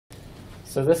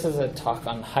So this is a talk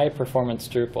on high-performance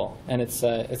Drupal, and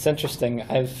it's interesting.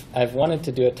 I've wanted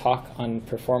to do a talk on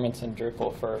performance in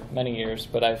Drupal for many years,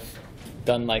 but I've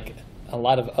done like a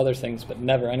lot of other things, but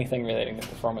never anything relating to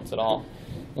performance at all.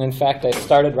 And in fact, I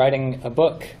started writing a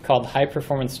book called High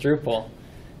Performance Drupal,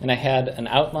 and I had an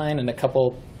outline and a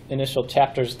couple initial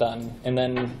chapters done. And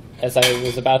then as I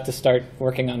was about to start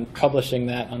working on publishing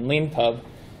that on LeanPub,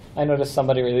 I noticed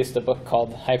somebody released a book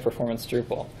called High Performance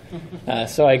Drupal.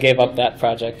 So I gave up that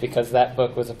project because that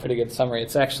book was a pretty good summary.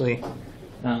 It's actually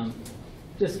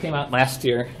just came out last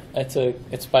year.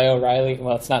 It's by O'Reilly.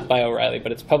 Well, it's not by O'Reilly,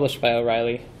 but it's published by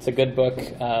O'Reilly. It's a good book.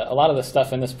 A lot of the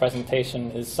stuff in this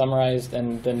presentation is summarized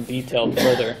and then detailed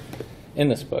further in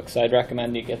this book. So I'd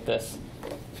recommend you get this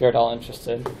if you're at all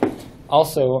interested.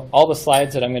 Also, all the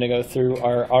slides that I'm going to go through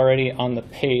are already on the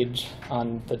page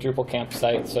on the Drupal camp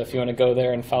site, so if you want to go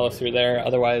there and follow through there.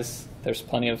 Otherwise, there's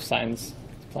plenty of signs,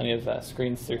 plenty of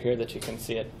screens through here that you can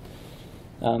see it.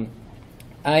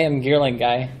 I am Geerling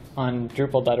guy on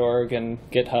Drupal.org and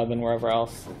GitHub and wherever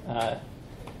else.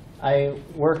 I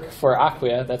work for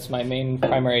Acquia. That's my main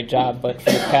primary job, but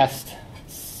for the past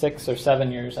 6 or 7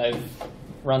 years, I've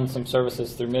run some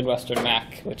services through Midwestern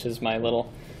Mac, which is my little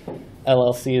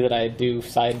LLC that I do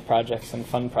side projects and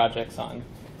fun projects on.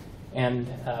 And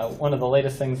one of the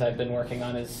latest things I've been working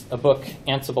on is a book,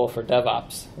 Ansible for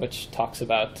DevOps, which talks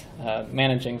about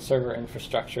managing server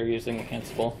infrastructure using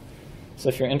Ansible. So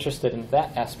if you're interested in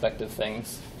that aspect of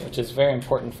things, which is very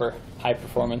important for high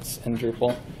performance in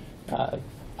Drupal,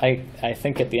 I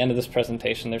think at the end of this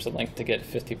presentation there's a link to get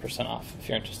 50% off if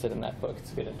you're interested in that book.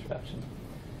 It's a good introduction.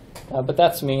 But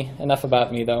that's me. Enough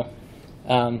about me, though.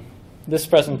 This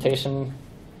presentation,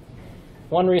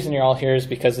 one reason you're all here is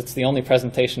because it's the only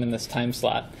presentation in this time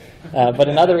slot. But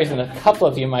another reason a couple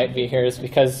of you might be here is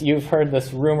because you've heard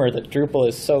this rumor that Drupal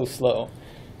is so slow.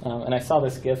 And I saw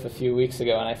this GIF a few weeks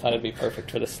ago, and I thought it'd be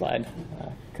perfect for this slide,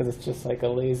 because it's just like a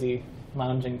lazy,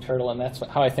 lounging turtle, and that's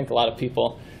how I think a lot of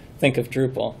people think of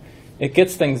Drupal. It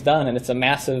gets things done, and it's a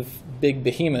massive, big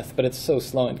behemoth, but it's so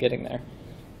slow in getting there.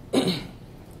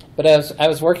 But as I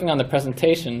was working on the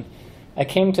presentation, I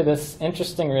came to this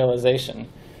interesting realization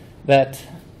that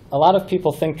a lot of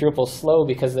people think Drupal's slow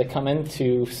because they come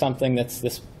into something that's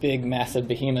this big, massive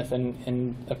behemoth. And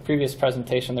in a previous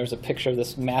presentation, there was a picture of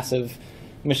this massive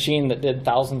machine that did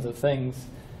thousands of things.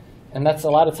 And that's a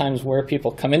lot of times where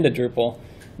people come into Drupal.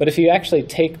 But if you actually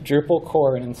take Drupal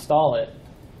core and install it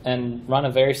and run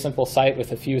a very simple site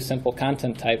with a few simple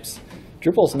content types,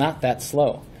 Drupal's not that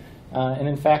slow. And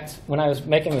in fact, when I was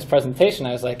making this presentation,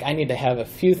 I was like, I need to have a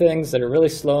few things that are really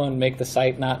slow and make the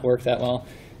site not work that well.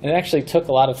 And it actually took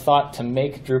a lot of thought to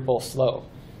make Drupal slow.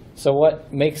 So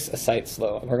what makes a site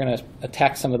slow? We're going to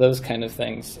attack some of those kind of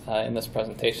things in this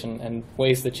presentation and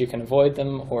ways that you can avoid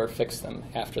them or fix them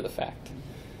after the fact.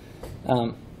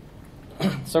 So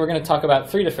we're going to talk about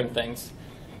 3 different things.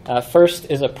 First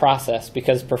is a process,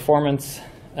 because performance,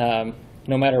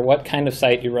 no matter what kind of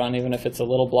site you run, even if it's a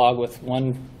little blog with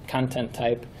one content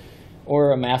type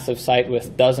or a massive site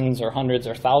with dozens or hundreds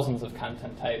or thousands of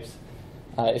content types,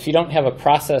 if you don't have a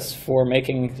process for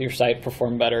making your site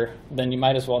perform better, then you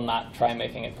might as well not try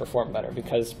making it perform better,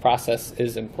 because process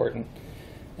is important.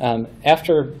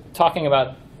 After talking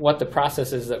about what the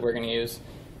process is that we're going to use,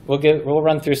 we'll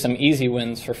run through some easy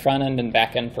wins for front-end and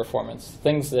back-end performance,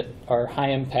 things that are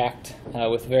high impact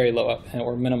with very low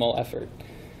or minimal effort.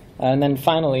 And then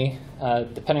finally,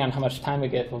 depending on how much time we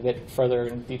get, we'll get further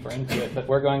and deeper into it. But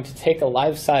we're going to take a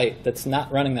live site that's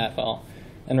not running that well,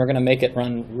 and we're going to make it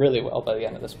run really well by the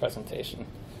end of this presentation.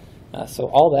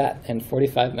 So all that in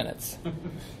 45 minutes.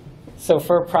 So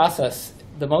for a process,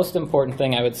 the most important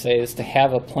thing I would say is to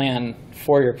have a plan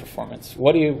for your performance.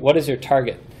 What is your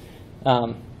target?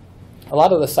 A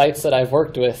lot of the sites that I've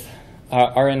worked with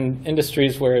are in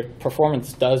industries where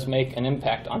performance does make an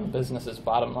impact on the business's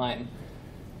bottom line.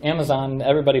 Amazon,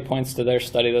 everybody points to their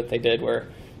study that they did where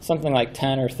something like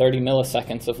 10 or 30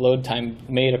 milliseconds of load time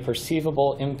made a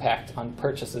perceivable impact on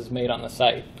purchases made on the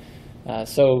site.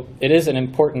 So it is an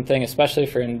important thing, especially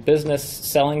if you're in business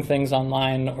selling things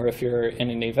online, or if you're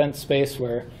in an event space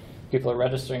where people are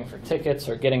registering for tickets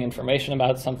or getting information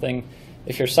about something.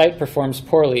 If your site performs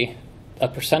poorly, a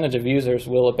percentage of users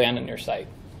will abandon your site.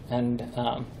 And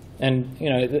you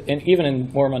know, and even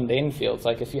in more mundane fields,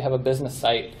 like if you have a business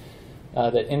site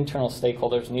that internal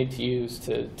stakeholders need to use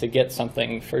to get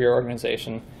something for your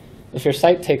organization, if your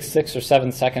site takes 6 or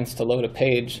 7 seconds to load a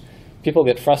page, people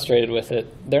get frustrated with it.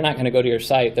 They're not going to go to your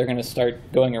site. They're going to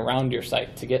start going around your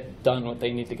site to get done what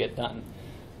they need to get done.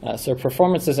 So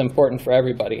performance is important for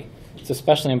everybody. It's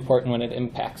especially important when it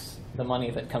impacts the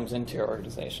money that comes into your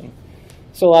organization.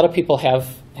 So a lot of people have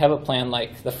a plan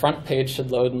like the front page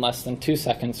should load in less than 2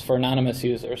 seconds for anonymous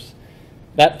users.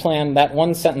 That plan, that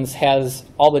one sentence has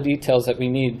all the details that we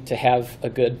need to have a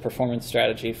good performance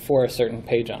strategy for a certain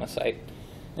page on a site.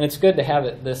 And it's good to have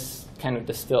it this kind of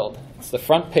distilled. It's the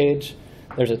front page,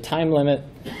 there's a time limit,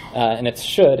 and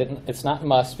it's not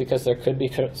must because there could be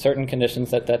certain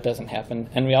conditions that doesn't happen.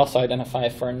 And we also identify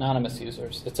for anonymous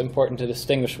users. It's important to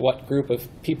distinguish what group of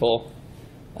people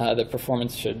the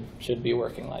performance should be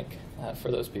working like for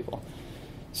those people.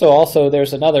 So also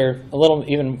there's a little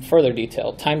even further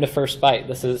detail. Time to first byte.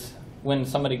 This is when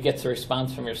somebody gets a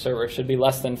response from your server. It should be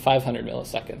less than 500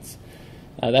 milliseconds.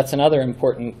 That's another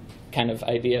important kind of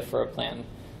idea for a plan.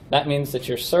 That means that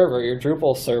your server, your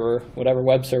Drupal server, whatever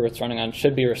web server it's running on,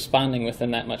 should be responding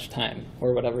within that much time,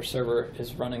 or whatever server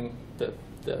is running the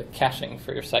caching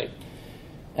for your site.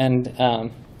 And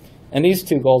these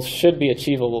two goals should be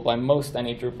achievable by most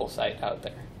any Drupal site out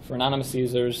there. For anonymous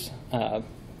users,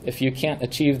 if you can't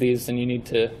achieve these, then you need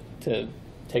to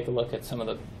take a look at some of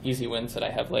the easy wins that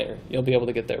I have later. You'll be able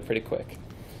to get there pretty quick.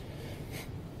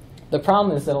 The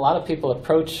problem is that a lot of people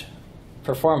approach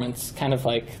performance kind of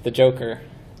like the Joker.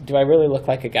 Do I really look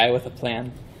like a guy with a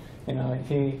plan? You know,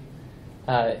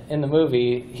 in the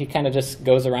movie, he kind of just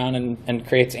goes around and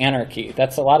creates anarchy.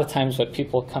 That's a lot of times what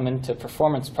people come into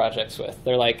performance projects with.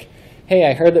 They're like, hey,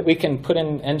 I heard that we can put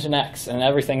in Nginx and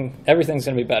everything's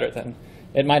going to be better then.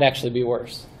 It might actually be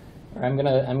worse. Or I'm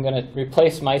gonna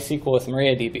replace MySQL with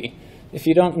MariaDB. If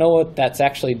you don't know what that's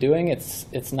actually doing,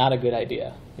 it's not a good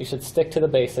idea. You should stick to the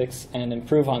basics and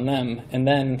improve on them, and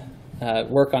then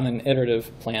work on an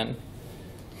iterative plan.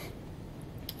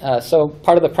 So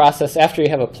part of the process after you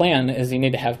have a plan is you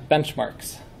need to have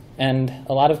benchmarks. And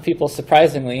a lot of people,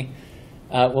 surprisingly,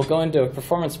 will go into a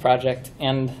performance project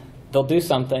and they'll do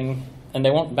something and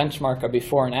they won't benchmark a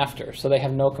before and after, so they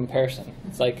have no comparison.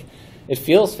 It's like, it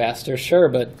feels faster, sure,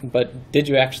 but did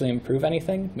you actually improve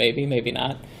anything? Maybe, maybe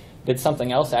not. Did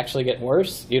something else actually get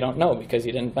worse? You don't know because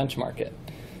you didn't benchmark it.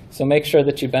 So make sure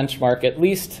that you benchmark at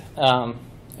least a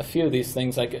few of these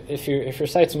things. Like if your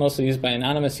site's mostly used by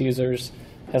anonymous users,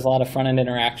 has a lot of front-end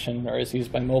interaction, or is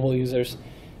used by mobile users,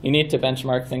 you need to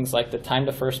benchmark things like the time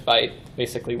to first byte,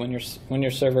 basically when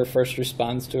your server first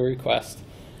responds to a request,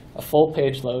 a full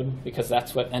page load, because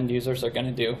that's what end users are going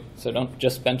to do. So don't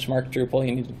just benchmark Drupal,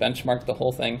 you need to benchmark the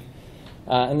whole thing.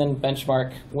 And then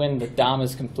benchmark when the DOM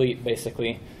is complete,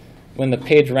 basically, when the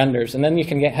page renders. And then you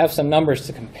can have some numbers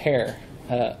to compare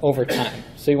over time.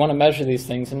 So you want to measure these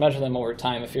things and measure them over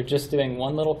time. If you're just doing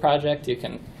one little project, you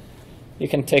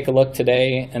can take a look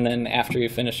today and then after you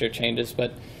finish your changes.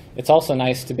 But it's also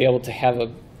nice to be able to have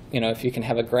if you can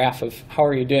have a graph of how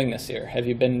are you doing this year? Have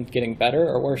you been getting better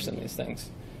or worse in these things?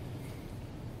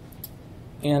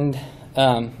 And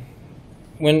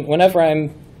whenever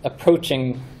I'm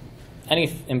approaching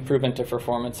any improvement to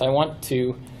performance, I want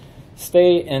to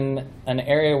stay in an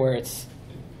area where it's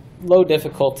low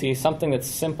difficulty, something that's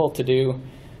simple to do,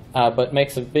 but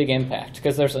makes a big impact.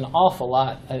 Because there's an awful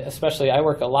lot, especially I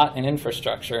work a lot in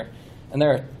infrastructure, and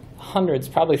there are hundreds,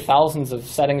 probably thousands of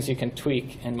settings you can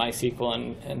tweak in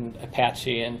MySQL and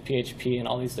Apache and PHP and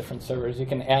all these different servers. You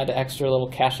can add extra little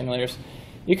caching layers.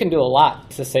 You can do a lot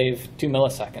to save 2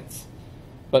 milliseconds.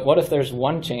 But what if there's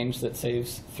one change that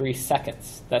saves 3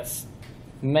 seconds? That's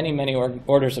many, many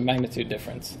orders of magnitude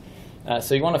difference.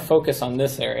 So you want to focus on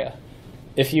this area.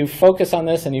 If you focus on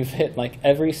this and you've hit like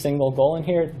every single goal in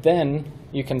here, then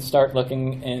you can start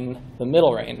looking in the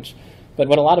middle range. But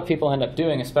what a lot of people end up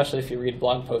doing, especially if you read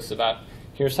blog posts about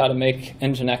here's how to make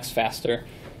Nginx faster,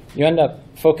 you end up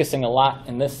focusing a lot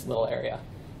in this little area.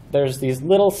 There's these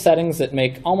little settings that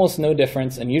make almost no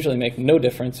difference and usually make no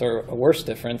difference or a worse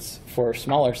difference for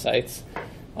smaller sites.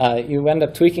 You end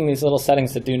up tweaking these little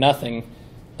settings that do nothing,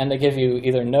 and they give you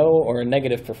either no or a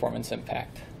negative performance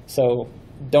impact. So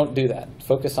don't do that.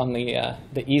 Focus on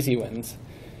the easy wins.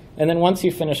 And then once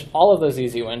you finish all of those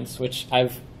easy wins, which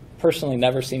I've personally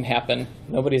never seen happen,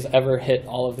 nobody's ever hit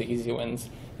all of the easy wins,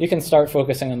 you can start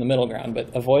focusing on the middle ground,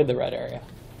 but avoid the red area.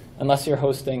 Unless you're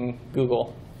hosting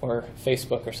Google or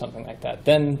Facebook or something like that,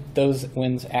 then those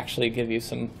wins actually give you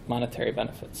some monetary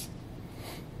benefits.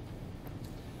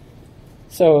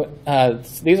 So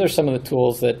these are some of the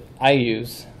tools that I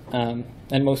use, and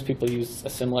most people use a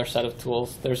similar set of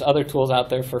tools. There's other tools out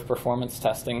there for performance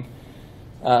testing,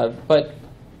 but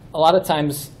a lot of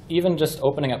times, even just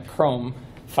opening up Chrome,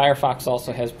 Firefox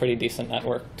also has pretty decent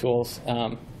network tools.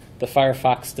 The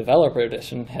Firefox Developer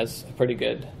Edition has a pretty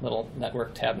good little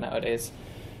network tab nowadays.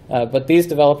 But these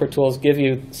developer tools give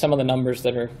you some of the numbers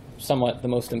that are somewhat the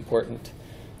most important.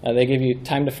 They give you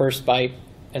time to first byte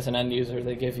as an end user.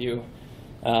 They give you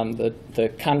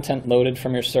the content loaded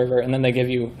from your server, and then they give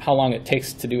you how long it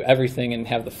takes to do everything and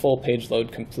have the full page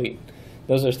load complete.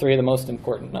 Those are three of the most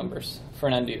important numbers for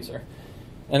an end user.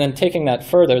 And then taking that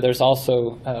further, there's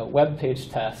also a web page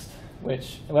test,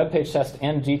 which web page test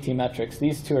and GT metrics,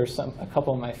 these two are a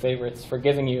couple of my favorites for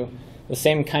giving you the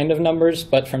same kind of numbers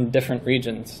but from different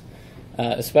regions.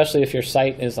 Especially if your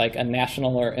site is like a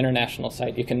national or international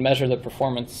site, you can measure the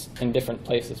performance in different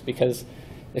places, because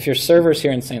if your server's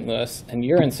here in St. Louis and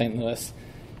you're in St. Louis,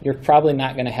 you're probably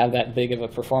not going to have that big of a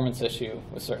performance issue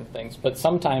with certain things. But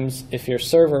sometimes if your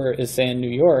server is, say, in New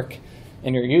York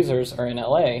and your users are in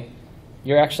LA,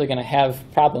 you're actually going to have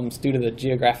problems due to the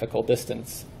geographical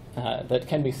distance that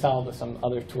can be solved with some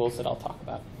other tools that I'll talk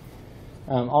about.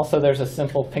 Also, there's a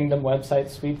simple pingdom website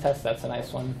speed test. That's a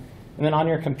nice one. And then on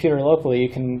your computer locally, you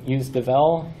can use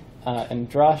Devel and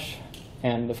Drush,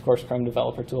 and of course Chrome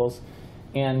developer tools,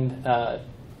 and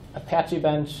Apache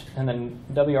Bench, and then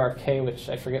WRK, which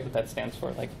I forget what that stands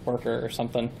for, like worker or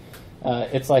something.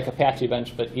 It's like Apache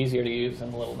Bench, but easier to use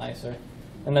and a little nicer.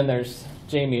 And then there's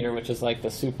JMeter, which is like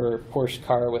the super Porsche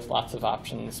car with lots of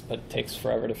options, but takes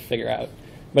forever to figure out.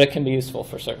 But it can be useful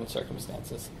for certain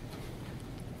circumstances.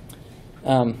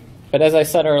 But as I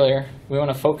said earlier, we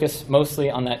want to focus mostly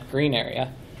on that green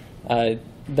area.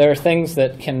 There are things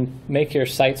that can make your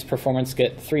site's performance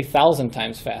get 3,000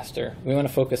 times faster. We want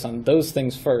to focus on those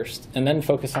things first, and then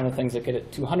focus on the things that get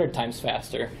it 200 times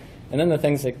faster, and then the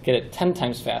things that get it 10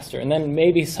 times faster. And then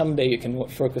maybe someday you can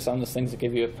focus on those things that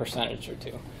give you a percentage or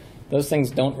two. Those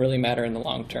things don't really matter in the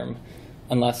long term,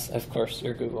 unless, of course,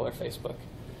 you're Google or Facebook.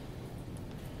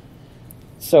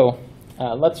 So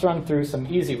let's run through some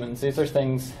easy ones. These are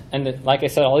things, and like I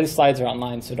said, all these slides are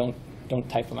online, so don't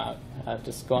type them out.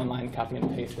 Just go online, copy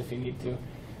and paste if you need to.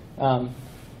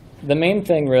 The main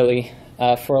thing really,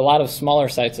 for a lot of smaller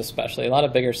sites especially, a lot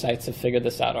of bigger sites have figured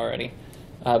this out already,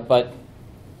 but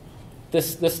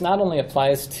this not only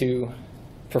applies to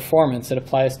performance, it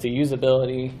applies to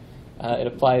usability, it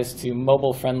applies to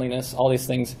mobile friendliness, all these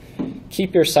things.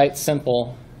 Keep your site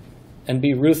simple and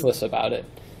be ruthless about it,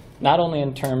 not only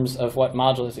in terms of what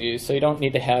modules you use, so you don't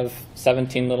need to have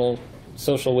 17 little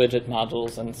social widget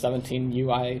modules and 17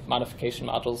 UI modification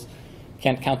modules.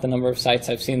 Can't count the number of sites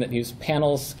I've seen that use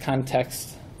panels,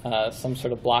 context, some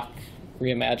sort of block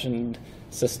reimagined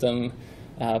system,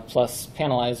 plus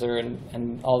Panelizer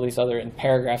and all these other, and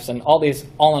paragraphs, and all these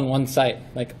all on one site.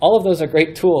 Like, all of those are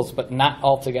great tools, but not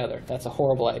all together. That's a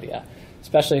horrible idea,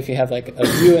 especially if you have like a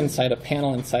view inside a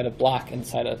panel, inside a block,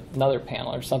 inside another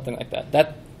panel, or something like that.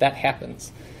 That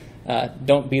happens.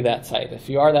 Don't be that site. If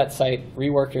you are that site,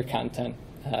 rework your content,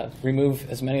 remove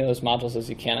as many of those modules as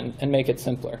you can, and make it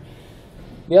simpler.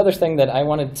 The other thing that I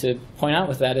wanted to point out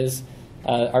with that is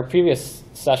our previous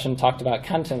session talked about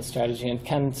content strategy, and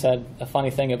Ken said a funny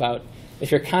thing about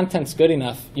if your content's good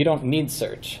enough, you don't need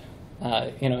search.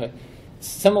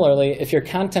 Similarly, if your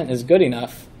content is good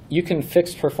enough, you can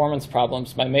fix performance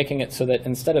problems by making it so that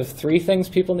instead of 3 things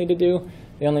people need to do,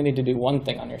 they only need to do 1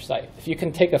 thing on your site. If you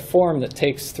can take a form that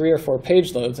takes 3 or 4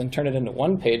 page loads and turn it into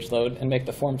 1 page load and make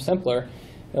the form simpler,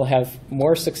 you'll have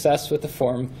more success with the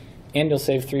form, and you'll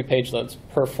save 3 page loads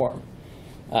per form.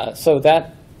 So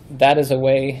that is a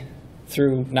way,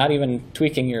 through not even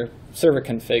tweaking your server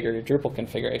config or your Drupal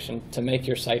configuration, to make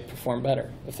your site perform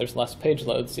better. If there's less page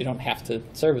loads, you don't have to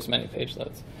serve as many page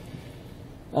loads.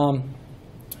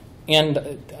 And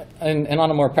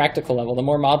on a more practical level, the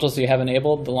more modules you have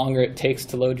enabled, the longer it takes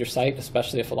to load your site,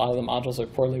 especially if a lot of the modules are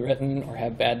poorly written or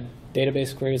have bad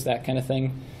database queries, that kind of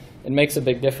thing. It makes a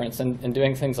big difference in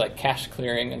doing things like cache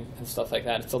clearing and stuff like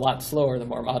that. It's a lot slower the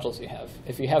more modules you have.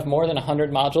 If you have more than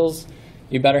 100 modules,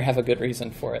 you better have a good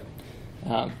reason for it.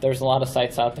 There's a lot of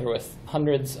sites out there with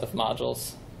hundreds of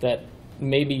modules that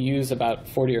maybe use about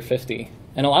 40 or 50.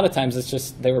 And a lot of times it's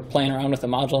just they were playing around with the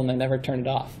module and they never turned it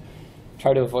off.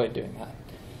 Try to avoid doing that.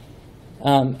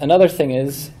 Another thing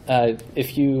is,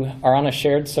 if you are on a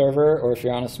shared server, or if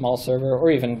you're on a small server,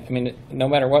 or even, no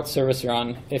matter what service you're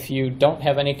on, if you don't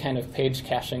have any kind of page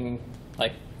caching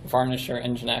like Varnish or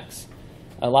Nginx,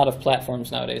 a lot of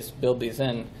platforms nowadays build these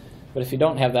in, but if you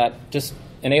don't have that, just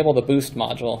enable the boost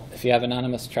module if you have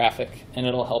anonymous traffic, and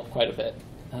it'll help quite a bit.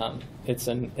 It's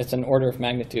an order of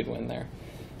magnitude win there.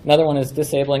 Another one is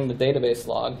disabling the database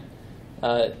log.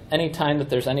 Anytime that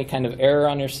there's any kind of error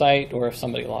on your site, or if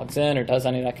somebody logs in or does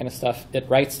any of that kind of stuff, it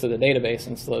writes to the database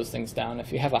and slows things down.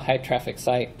 If you have a high traffic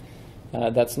site,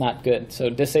 that's not good. So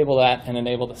disable that and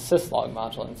enable the syslog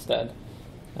module instead.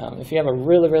 If you have a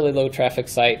really, really low traffic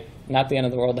site, not the end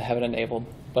of the world to have it enabled,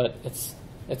 but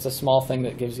it's a small thing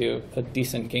that gives you a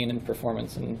decent gain in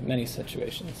performance in many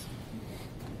situations.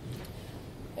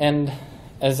 And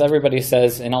as everybody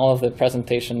says in all of the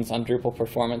presentations on Drupal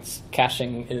performance,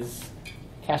 caching is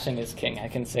king. I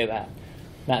can say that.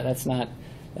 That's not.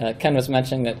 Ken was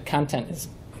mentioning that content is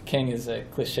king is a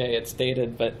cliche. It's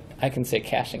dated, but I can say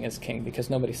caching is king because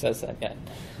nobody says that yet.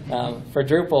 For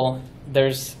Drupal,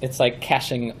 it's like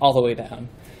caching all the way down,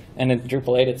 and in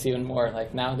Drupal 8, it's even more.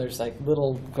 Like now, there's like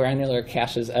little granular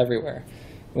caches everywhere,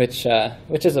 which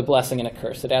is a blessing and a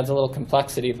curse. It adds a little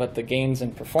complexity, but the gains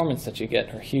in performance that you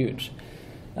get are huge.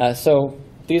 So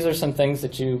these are some things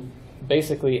that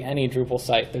basically any Drupal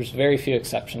site, there's very few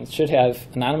exceptions, should have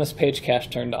anonymous page cache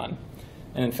turned on.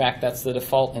 And in fact, that's the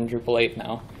default in Drupal 8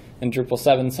 now. In Drupal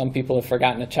 7, some people have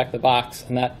forgotten to check the box,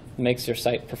 and that makes your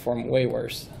site perform way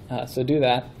worse. So do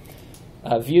that.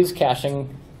 Views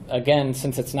caching, again,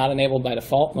 since it's not enabled by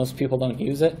default, most people don't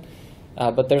use it.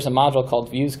 But there's a module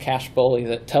called Views Cache Bully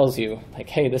that tells you, like,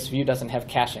 hey, this view doesn't have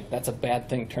caching. That's a bad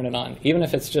thing. Turn it on. Even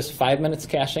if it's just 5 minutes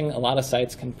caching, a lot of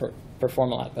sites can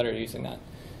perform a lot better using that.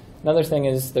 Another thing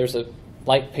is there's a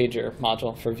light pager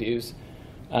module for views.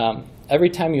 Every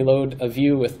time you load a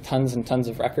view with tons and tons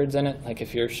of records in it, like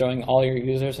if you're showing all your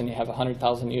users and you have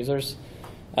 100,000 users,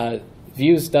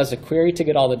 Views does a query to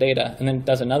get all the data, and then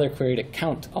does another query to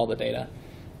count all the data.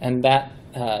 And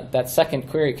that second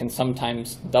query can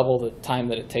sometimes double the time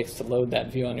that it takes to load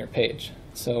that view on your page.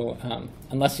 So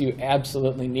unless you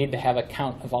absolutely need to have a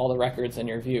count of all the records in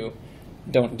your view,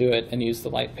 don't do it and use the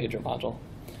light pager module.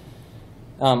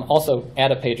 Also,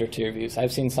 add a pager to your views.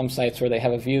 I've seen some sites where they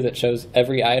have a view that shows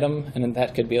every item, and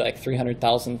that could be like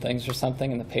 300,000 things or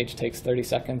something, and the page takes 30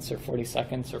 seconds or 40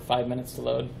 seconds or 5 minutes to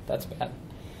load. That's bad.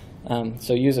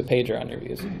 So use a pager on your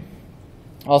views.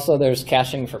 Also, there's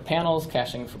caching for panels,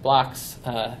 caching for blocks.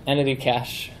 Entity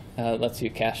cache lets you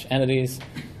cache entities.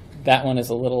 That one is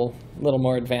a little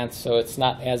more advanced, so it's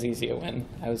not as easy a win.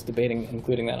 I was debating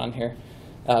including that on here.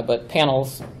 But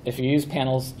panels, if you use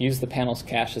panels, use the panels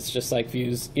cache. It's just like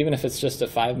views. Even if it's just a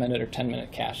 5-minute or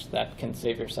 10-minute cache, that can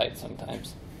save your site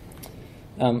sometimes.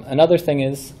 Another thing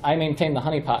is I maintain the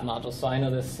honeypot module, so I know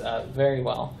this very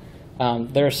well.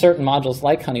 There are certain modules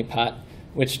like honeypot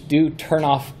which do turn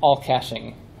off all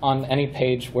caching on any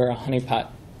page where a honeypot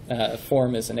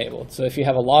form is enabled. So if you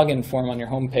have a login form on your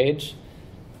home page,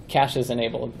 cache is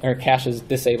enabled, or cache is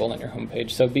disabled on your home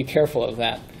page. So be careful of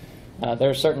that. There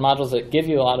are certain modules that give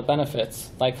you a lot of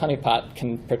benefits, like honeypot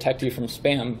can protect you from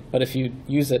spam, but if you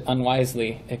use it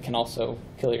unwisely, it can also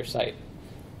kill your site.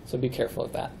 So be careful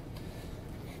of that.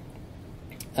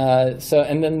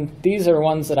 And then these are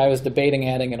ones that I was debating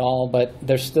adding at all, but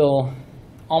they're still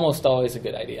almost always a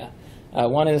good idea.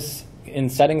 One is in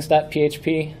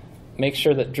settings.php, make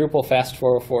sure that Drupal fast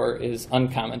 404 is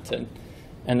uncommented.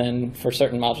 And then for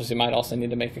certain modules, you might also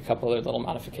need to make a couple other little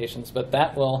modifications, but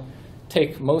that will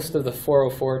take most of the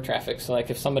 404 traffic. So like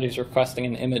if somebody's requesting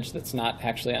an image that's not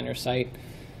actually on your site,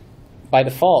 by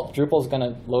default, Drupal's going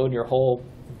to load your whole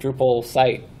Drupal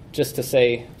site just to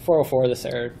say 404, this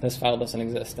error, this file doesn't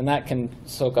exist. And that can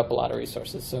soak up a lot of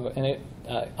resources. So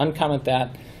uncomment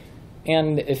that.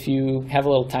 And if you have a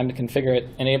little time to configure it,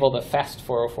 enable the fast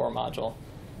 404 module.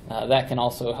 That can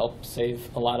also help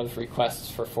save a lot of requests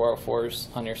for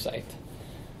 404s on your site.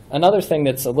 Another thing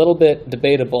that's a little bit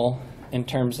debatable in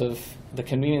terms of the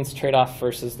convenience trade-off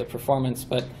versus the performance,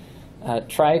 but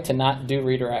try to not do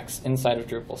redirects inside of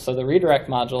Drupal. So the redirect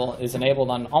module is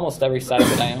enabled on almost every site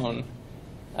that I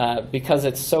own because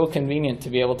it's so convenient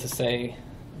to be able to say,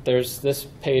 there's this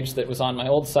page that was on my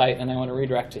old site and I want to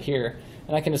redirect to here.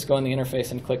 And I can just go in the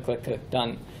interface and click, click, click,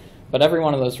 done. But every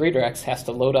one of those redirects has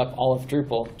to load up all of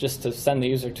Drupal just to send the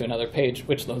user to another page,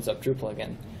 which loads up Drupal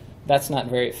again. That's not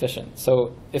very efficient.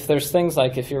 So if there's things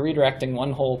like if you're redirecting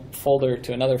one whole folder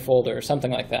to another folder or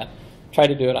something like that, try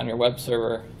to do it on your web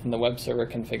server in the web server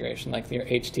configuration, like your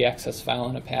htaccess file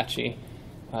in Apache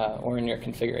or in your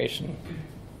configuration.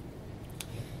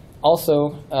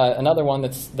 Also, another one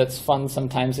that's fun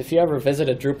sometimes, if you ever visit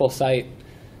a Drupal site,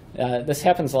 this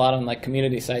happens a lot on like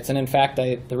community sites. And in fact,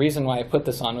 the reason why I put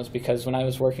this on was because when I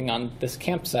was working on this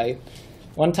campsite,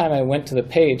 one time I went to the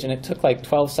page and it took like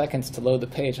 12 seconds to load the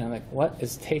page. And I'm like, what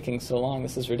is taking so long?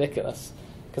 This is ridiculous.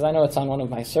 Because I know it's on one of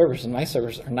my servers, and my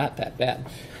servers are not that bad.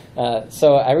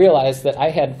 So I realized that I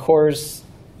had Core's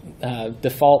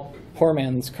default poor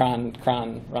man's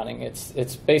cron running.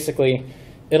 It's basically,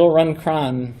 it'll run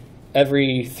cron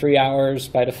every 3 hours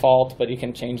by default, but you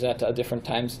can change that to different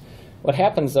times. What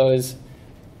happens, though, is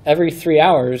every 3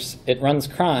 hours, it runs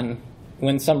cron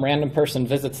when some random person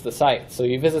visits the site. So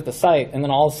you visit the site, and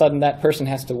then all of a sudden that person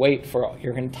has to wait for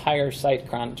your entire site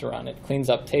cron to run. It cleans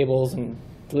up tables and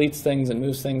deletes things and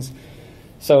moves things.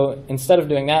 So instead of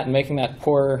doing that and making that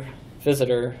poor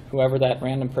visitor, whoever that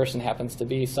random person happens to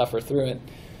be, suffer through it.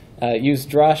 Use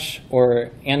Drush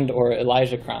or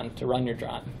Elijah cron to run your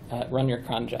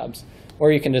cron jobs.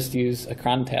 Or you can just use a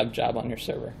cron tab job on your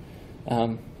server.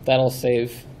 That'll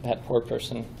save that poor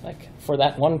person. Like for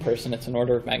that one person, it's an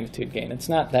order of magnitude gain. It's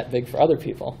not that big for other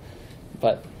people,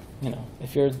 but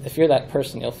if you're that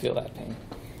person, you'll feel that pain.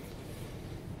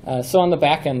 So on the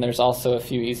back end, there's also a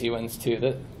few easy ones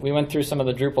too. We went through some of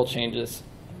the Drupal changes.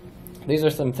 These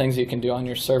are some things you can do on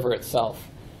your server itself.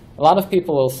 A lot of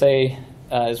people will say,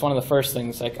 is one of the first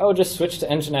things, like, oh, just switch to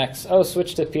Nginx, oh,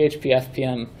 switch to PHP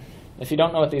FPM. If you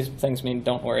don't know what these things mean,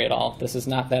 don't worry at all. This is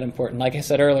not that important. Like I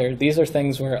said earlier, these are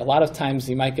things where a lot of times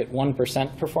you might get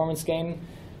 1% performance gain.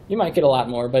 You might get a lot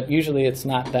more, but usually it's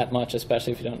not that much,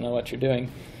 especially if you don't know what you're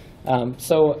doing.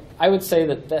 So I would say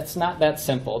that that's not that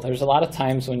simple. There's a lot of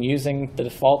times when using the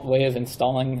default way of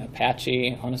installing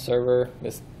Apache on a server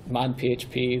with mod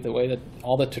PHP, the way that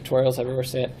all the tutorials I've ever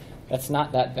said, that's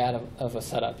not that bad of a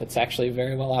setup. It's actually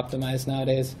very well optimized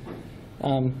nowadays.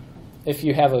 If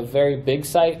you have a very big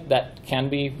site, that can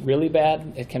be really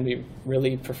bad. It can be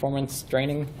really performance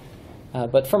draining.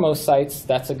 But for most sites,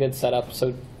 that's a good setup.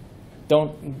 So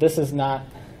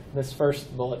this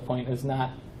first bullet point is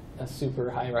not a super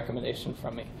high recommendation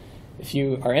from me. If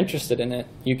you are interested in it,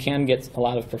 you can get a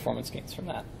lot of performance gains from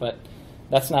that. But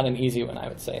that's not an easy one, I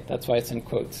would say. That's why it's in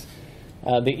quotes.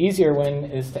 The easier win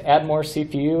is to add more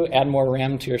CPU, add more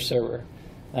RAM to your server.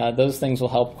 Those things will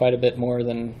help quite a bit more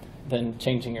than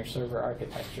changing your server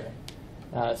architecture.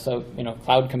 So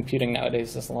cloud computing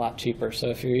nowadays is a lot cheaper. So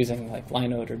if you're using like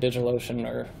Linode or DigitalOcean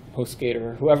or HostGator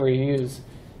or whoever you use,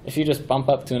 if you just bump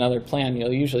up to another plan,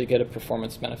 you'll usually get a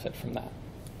performance benefit from that.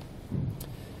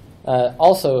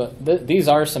 Also, these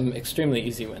are some extremely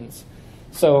easy wins.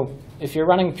 So if you're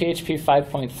running PHP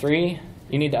 5.3,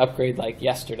 you need to upgrade like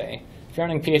yesterday. If you're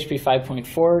running PHP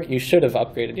 5.4, you should have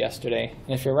upgraded yesterday.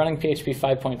 And if you're running PHP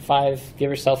 5.5, give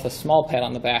yourself a small pat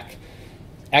on the back.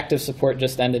 Active support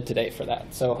just ended today for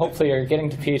that. So hopefully you're getting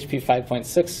to PHP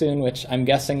 5.6 soon, which I'm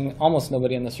guessing almost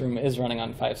nobody in this room is running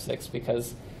on 5.6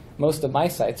 because most of my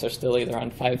sites are still either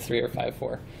on 5.3 or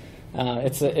 5.4.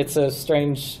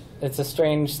 It's a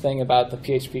strange thing about the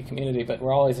PHP community, but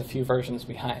we're always a few versions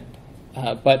behind.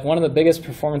 But one of the biggest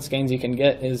performance gains you can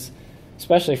get is,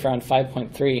 especially if you're on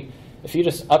 5.3, if you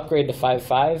just upgrade to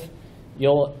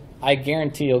 5.5, I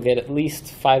guarantee you'll get at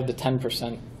least 5 to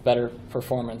 10% better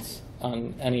performance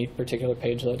on any particular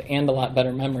page load and a lot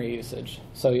better memory usage.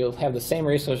 So you'll have the same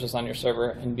resources on your server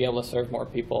and be able to serve more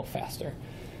people faster.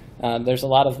 There's a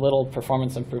lot of little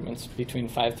performance improvements between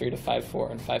 5.3 to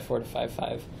 5.4 and 5.4 to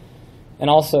 5.5. And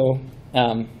also,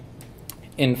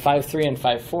 in 5.3 and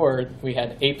 5.4, we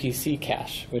had APC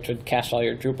cache, which would cache all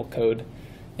your Drupal code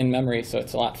in memory, so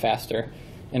it's a lot faster.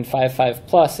 In 5.5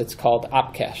 Plus, it's called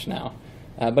opcache now,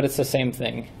 but it's the same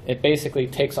thing. It basically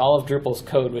takes all of Drupal's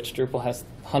code, which Drupal has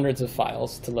hundreds of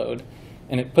files to load,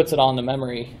 and it puts it all into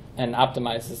memory and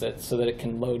optimizes it so that it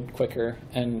can load quicker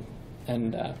and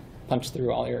punch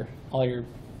through all your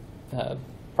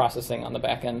processing on the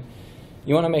back end.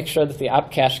 You want to make sure that the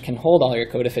opcache can hold all your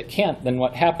code. If it can't, then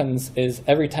what happens is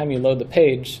every time you load the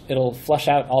page, it'll flush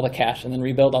out all the cache and then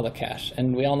rebuild all the cache.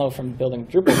 And we all know from building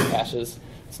Drupal caches,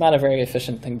 it's not a very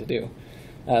efficient thing to do.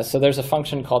 So there's a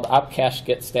function called opcache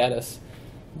get status.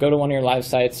 Go to one of your live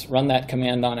sites, run that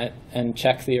command on it, and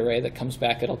check the array that comes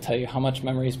back. It'll tell you how much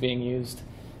memory is being used.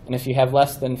 And if you have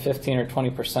less than 15 or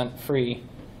 20% free,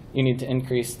 you need to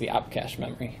increase the opcache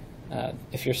memory.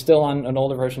 If you're still on an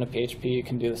older version of PHP, you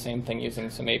can do the same thing using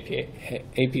some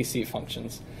APC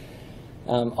functions.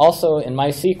 Also, in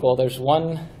MySQL, there's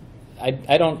one.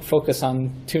 I don't focus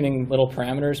on tuning little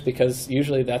parameters because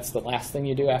usually that's the last thing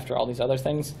you do after all these other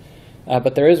things.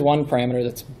 But there is one parameter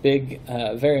that's big,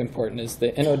 very important, is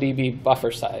the NODB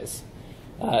buffer size.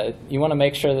 You want to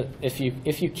make sure that if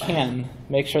you can,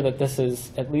 make sure that this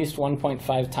is at least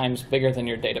 1.5 times bigger than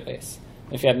your database.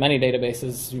 If you have many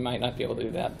databases, you might not be able to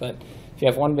do that. But if you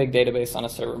have one big database on a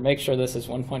server, make sure this is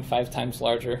 1.5 times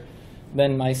larger.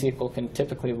 Then MySQL can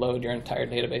typically load your entire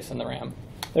database in the RAM.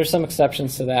 There's some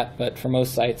exceptions to that, but for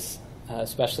most sites,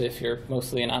 especially if you're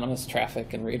mostly anonymous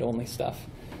traffic and read-only stuff,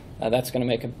 that's going to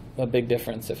make a big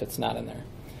difference if it's not in there.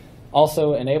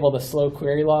 Also, enable the slow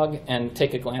query log and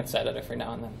take a glance at it every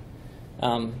now and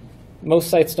then.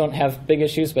 Most sites don't have big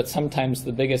issues, but sometimes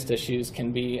the biggest issues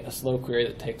can be a slow query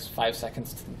that takes 5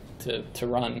 seconds to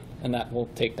run, and that will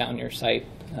take down your site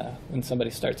when somebody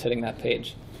starts hitting that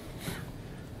page.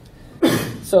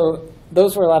 So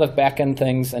those were a lot of back-end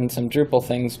things and some Drupal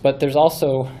things, but there's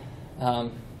also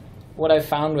what I've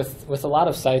found with a lot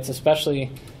of sites,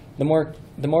 especially the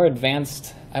more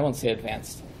advanced, I won't say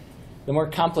advanced, the more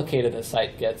complicated a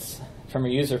site gets from a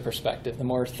user perspective, the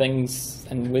more things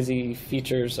and whizzy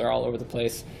features are all over the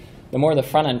place, the more the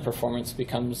front-end performance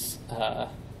becomes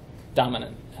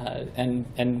dominant.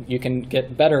 And you can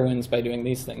get better wins by doing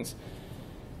these things.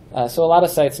 So a lot of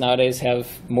sites nowadays have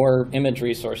more image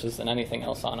resources than anything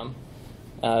else on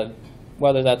them.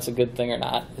 Whether that's a good thing or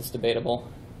not is debatable.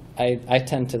 I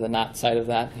tend to the not side of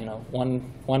that. You know,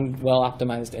 one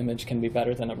well-optimized image can be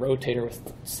better than a rotator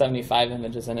with 75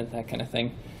 images in it, that kind of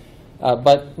thing.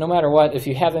 But no matter what, if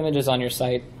you have images on your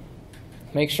site,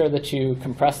 make sure that you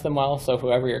compress them well, so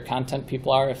whoever your content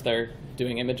people are, if they're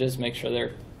doing images, make sure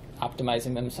they're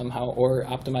optimizing them somehow or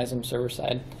optimize them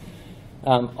server-side.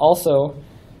 Also,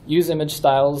 use image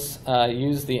styles.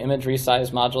 Use the image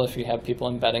resize module if you have people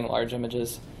embedding large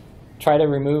images. Try to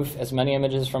remove as many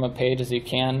images from a page as you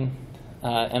can.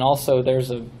 And also,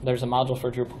 there's a module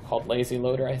for Drupal called Lazy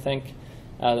Loader, I think,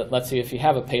 that lets you, if you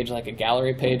have a page like a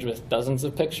gallery page with dozens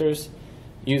of pictures,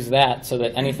 use that so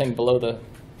that anything below the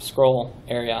scroll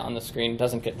area on the screen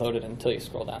doesn't get loaded until you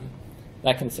scroll down.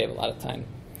 That can save a lot of time.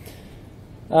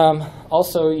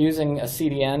 Also, using a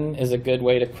CDN is a good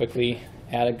way to quickly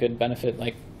add a good benefit,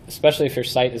 like especially if your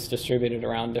site is distributed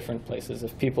around different places.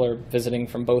 If people are visiting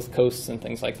from both coasts and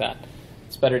things like that,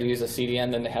 it's better to use a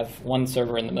CDN than to have one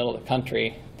server in the middle of the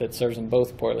country that serves them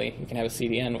both poorly. You can have a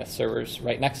CDN with servers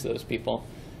right next to those people,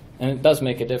 and it does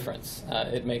make a difference.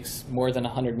 It makes more than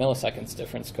 100 milliseconds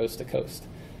difference coast to coast,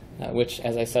 which,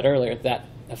 as I said earlier, that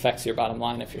affects your bottom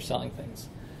line if you're selling things,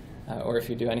 or if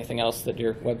you do anything else that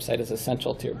your website is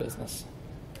essential to your business.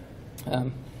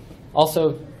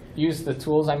 Also, use the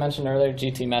tools I mentioned earlier,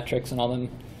 GT metrics and all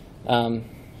them.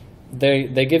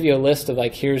 They give you a list of,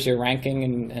 like, here's your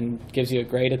ranking and gives you a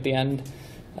grade at the end.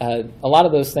 A lot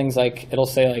of those things, like, it'll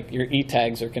say, like, your E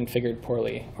tags are configured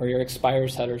poorly or your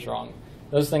expires header's wrong.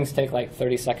 Those things take like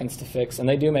 30 seconds to fix, and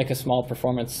they do make a small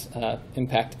performance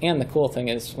impact. And the cool thing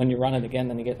is when you run it again,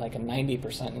 then you get like a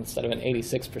 90% instead of an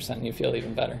 86%, and you feel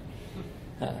even better,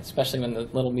 especially when the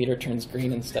little meter turns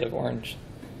green instead of orange.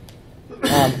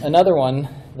 Another one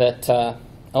that a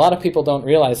lot of people don't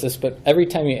realize this, but every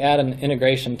time you add an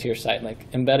integration to your site,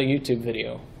 like embed a YouTube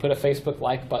video, put a Facebook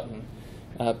like button,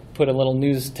 put a little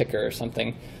news ticker or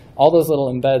something, all those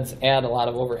little embeds add a lot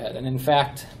of overhead. And in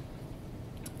fact,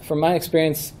 from my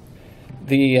experience,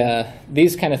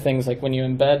 these kind of things, like when you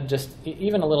embed just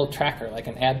even a little tracker, like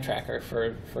an ad tracker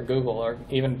for Google or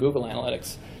even Google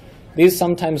Analytics, these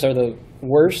sometimes are the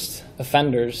worst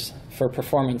offenders for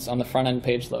performance on the front-end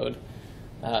page load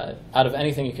out of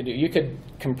anything you could do. You could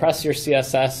compress your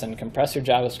CSS and compress your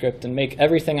JavaScript and make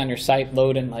everything on your site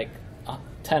load in like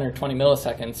 10 or 20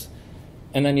 milliseconds,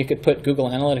 and then you could put Google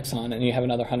Analytics on and you have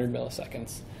another 100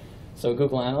 milliseconds. So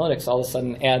Google Analytics all of a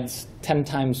sudden adds 10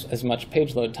 times as much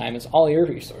page load time as all your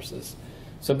resources.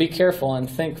 So be careful and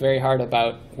think very hard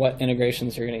about what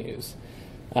integrations you're going to use.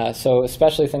 So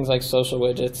especially things like social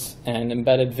widgets and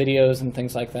embedded videos and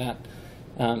things like that.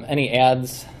 Any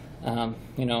ads,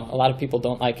 you know, a lot of people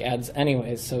don't like ads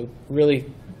anyways, so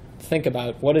really think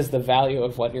about what is the value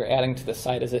of what you're adding to the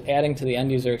site. Is it adding to the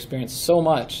end user experience so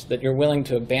much that you're willing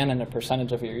to abandon a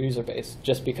percentage of your user base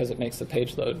just because it makes the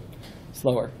page load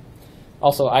slower?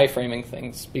 Also, iframing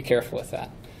things, be careful with that,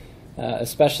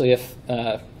 especially if,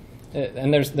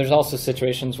 and there's also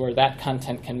situations where that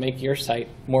content can make your site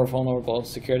more vulnerable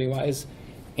security-wise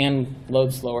and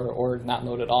load slower or not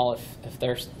load at all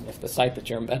if the site that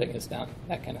you're embedding is down,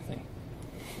 that kind of thing.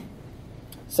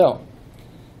 So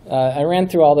I ran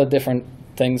through all the different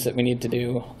things that we need to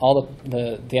do, all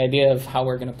the idea of how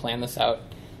we're going to plan this out,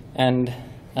 and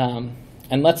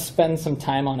let's spend some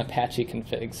time on Apache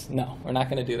configs. No, we're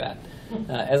not going to do that.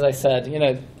 As I said, you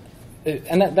know,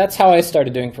 and that's how I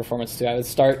started doing performance too. I would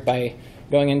start by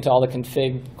going into all the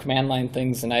config command line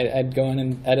things, and I'd go in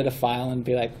and edit a file and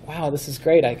be like, wow, this is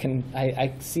great.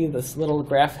 I see this little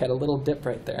graph had a little dip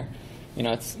right there. You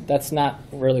know, that's not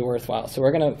really worthwhile. So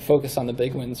we're going to focus on the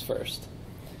big wins first.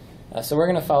 So we're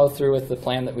going to follow through with the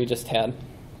plan that we just had.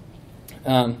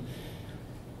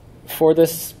 For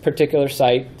this particular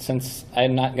site, since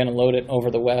I'm not going to load it over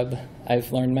the web,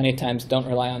 I've learned many times don't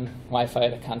rely on Wi-Fi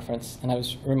at a conference, and I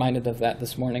was reminded of that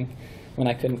this morning when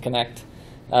I couldn't connect.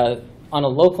 On a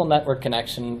local network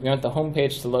connection, we want the home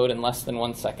page to load in less than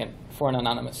 1 second for an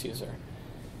anonymous user.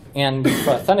 And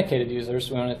for authenticated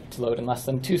users, we want it to load in less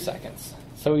than 2 seconds.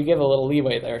 So we give a little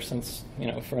leeway there since, you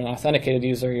know, for an authenticated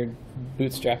user, you're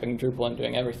bootstrapping Drupal and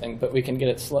doing everything, but we can get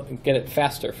it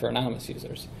faster for anonymous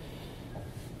users.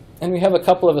 And we have a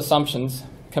couple of assumptions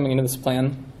coming into this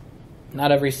plan.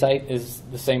 Not every site is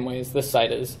the same way as this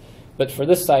site is, but for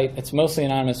this site, it's mostly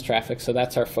anonymous traffic, so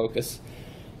that's our focus.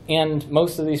 And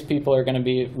most of these people are going to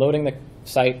be loading the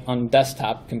site on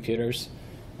desktop computers,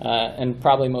 and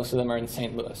probably most of them are in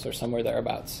St. Louis or somewhere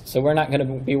thereabouts. So we're not going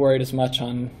to be worried as much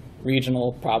on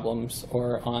regional problems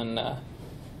or on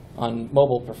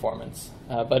mobile performance.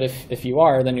 But if you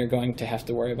are, then you're going to have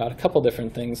to worry about a couple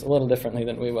different things a little differently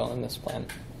than we will in this plan.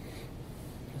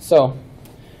 So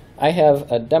I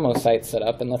have a demo site set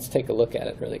up, and let's take a look at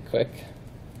it really quick.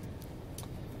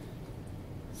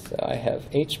 So I have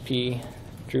hp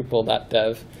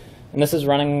drupal.dev, and this is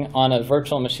running on a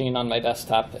virtual machine on my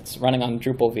desktop. It's running on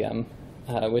Drupal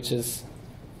VM, which is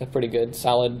a pretty good,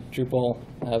 solid Drupal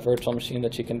virtual machine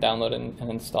that you can download and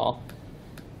install.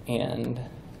 And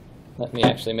let me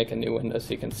actually make a new window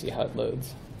so you can see how it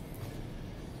loads.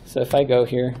 So if I go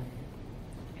here,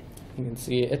 you can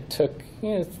see it took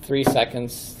 3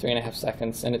 seconds, 3.5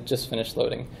 seconds, and it just finished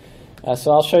loading.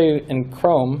 So I'll show you in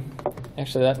Chrome.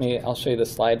 Actually, I'll show you the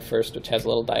slide first, which has a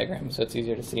little diagram, so it's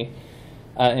easier to see.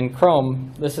 In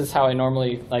Chrome, this is how I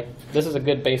normally, this is a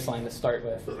good baseline to start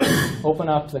with. Open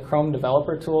up the Chrome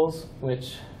developer tools,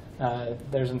 which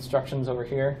there's instructions over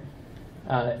here,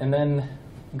 and then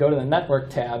go to the network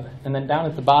tab, and then down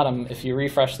at the bottom, if you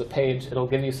refresh the page, it'll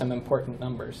give you some important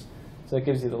numbers. So it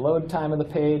gives you the load time of the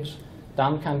page.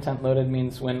 DOM content loaded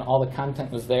means when all the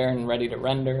content was there and ready to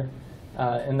render.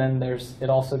 And then it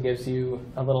also gives you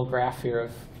a little graph here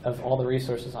of all the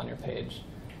resources on your page,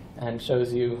 and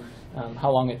shows you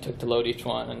how long it took to load each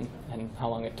one and how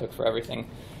long it took for everything.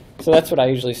 So that's what I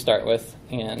usually start with.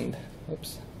 And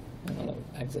oops, I'm going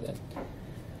to exit it.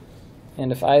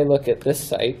 And if I look at this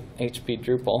site, HP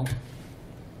Drupal,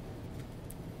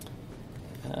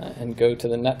 and go to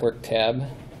the network tab,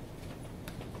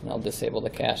 and I'll disable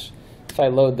the cache. If I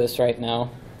load this right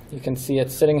now, you can see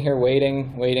it's sitting here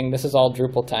waiting. This is all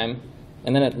Drupal time,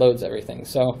 and then it loads everything.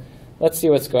 So let's see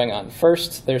what's going on.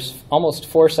 First, there's almost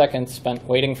 4 seconds spent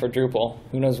waiting for Drupal.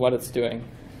 Who knows what it's doing?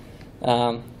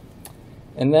 And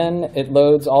then it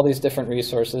loads all these different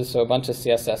resources, so a bunch of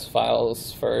CSS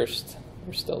files first.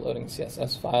 We're still loading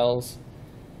CSS files.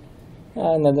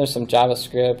 And then there's some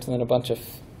JavaScript, and then a bunch of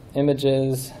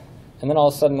images. And then all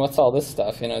of a sudden, what's all this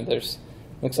stuff?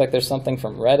 Looks like there's something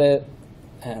from Reddit,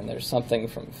 and there's something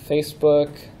from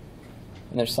Facebook,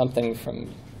 and there's something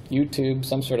from YouTube,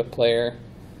 some sort of player.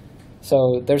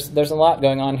 So there's a lot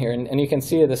going on here, and you can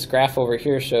see this graph over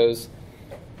here shows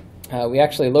we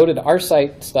actually loaded our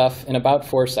site stuff in about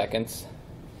 4 seconds,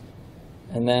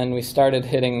 and then we started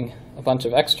hitting a bunch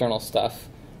of external stuff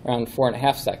around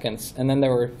 4.5 seconds, and then there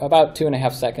were about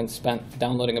 2.5 seconds spent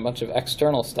downloading a bunch of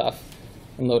external stuff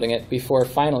and loading it before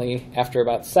finally, after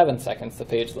about 7 seconds, the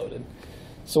page loaded.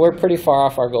 So we're pretty far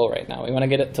off our goal right now. We want to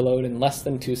get it to load in less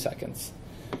than 2 seconds.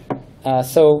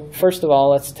 So first of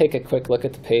all, let's take a quick look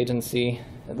at the page and see.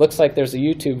 It looks like there's a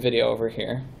YouTube video over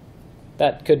here.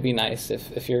 That could be nice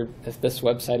if this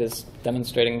website is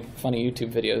demonstrating funny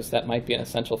YouTube videos. That might be an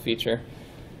essential feature.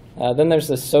 Then there's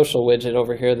this social widget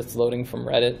over here that's loading from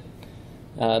Reddit.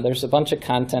 There's a bunch of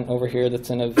content over here that's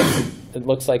in a. It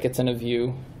looks like it's in a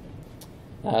view.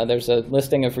 There's a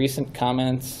listing of recent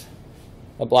comments,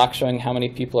 a block showing how many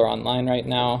people are online right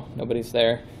now. Nobody's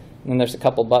there. And then there's a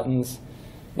couple buttons.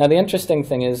 Now the interesting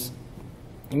thing is,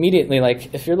 immediately,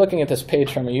 if you're looking at this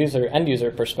page from a end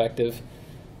user perspective,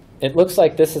 it looks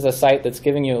like this is a site that's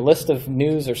giving you a list of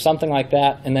news or something like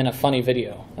that, and then a funny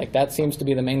video. That seems to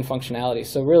be the main functionality.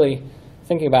 So really,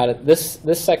 thinking about it, this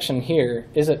section here,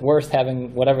 is it worth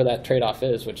having whatever that trade-off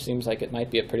is, which seems like it might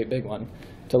be a pretty big one,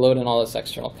 to load in all this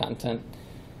external content.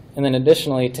 And then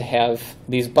additionally, to have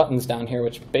these buttons down here,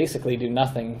 which basically do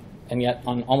nothing, and yet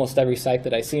on almost every site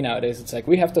that I see nowadays, it's like,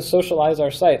 we have to socialize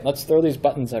our site. Let's throw these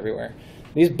buttons everywhere.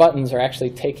 These buttons are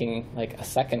actually taking a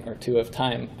second or two of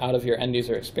time out of your end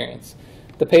user experience.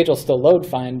 The page will still load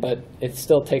fine, but it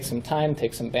still takes some time,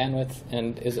 takes some bandwidth,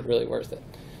 and is it really worth it?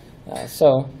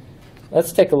 So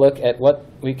let's take a look at what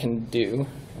we can do.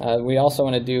 We also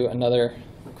want to do another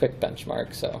quick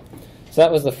benchmark. So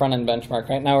that was the front end benchmark.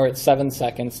 Right now we're at 7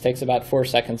 seconds. Takes about 4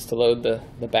 seconds to load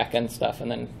the back end stuff, and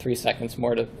then 3 seconds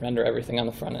more to render everything on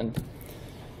the front end.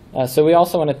 So we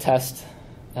also want to test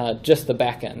just the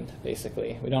back end,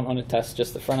 basically. We don't want to test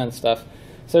just the front end stuff.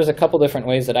 So there's a couple different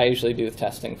ways that I usually do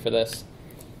testing for this.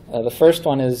 The first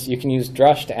one is you can use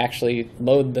Drush to actually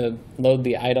load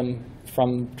the item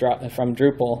from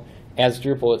Drupal as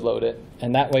Drupal would load it.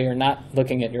 And that way you're not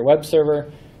looking at your web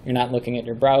server, you're not looking at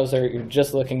your browser, you're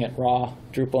just looking at raw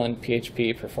Drupal and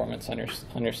PHP performance on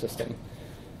your system.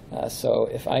 So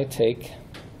if I just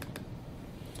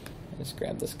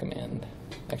grab this command.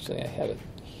 Actually, I have it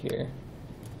here.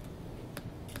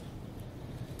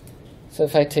 So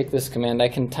if I take this command, I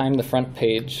can time the front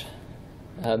page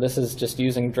This is just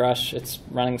using Drush. It's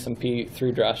running some P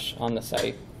through Drush on the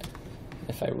site.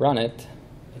 If I run it,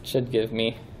 it should give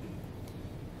me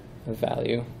a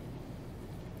value.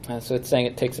 So it's saying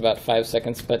it takes about 5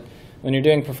 seconds, but when you're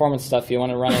doing performance stuff, you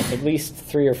want to run it at least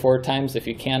 3 or 4 times, if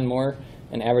you can more,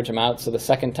 and average them out. So the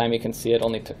second time you can see it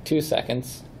only took 2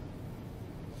 seconds.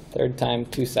 Third time,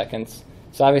 2 seconds.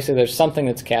 So obviously there's something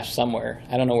that's cached somewhere.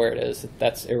 I don't know where it is.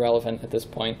 That's irrelevant at this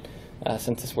point,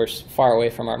 since we're far away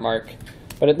from our mark.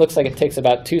 But it looks like it takes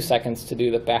about 2 seconds to do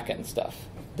the back-end stuff.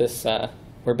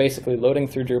 We're basically loading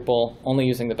through Drupal, only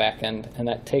using the back-end, and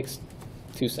that takes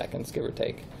 2 seconds, give or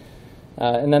take.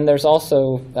 And then there's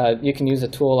also, you can use a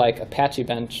tool like Apache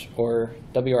Bench or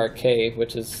WRK,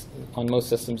 which is, on most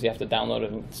systems, you have to download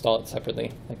it and install it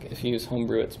separately. Like if you use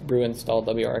Homebrew, it's brew install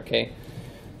WRK.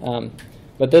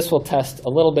 But this will test a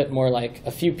little bit more like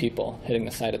a few people hitting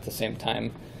the site at the same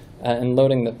time and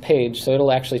loading the page. So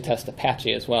it'll actually test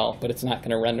Apache as well, but it's not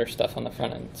going to render stuff on the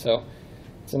front end. So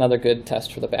it's another good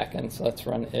test for the back end. So let's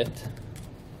run it.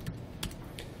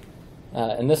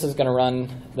 And this is going to run,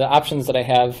 the options that I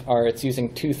have are it's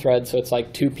using 2 threads, so it's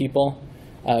like 2 people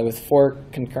with 4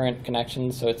 concurrent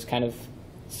connections. So it's kind of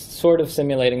sort of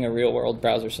simulating a real world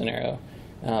browser scenario.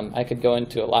 I could go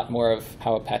into a lot more of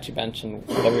how Apache Bench and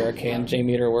WRK and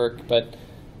JMeter work, but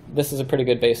this is a pretty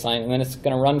good baseline. And then it's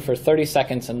going to run for 30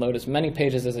 seconds and load as many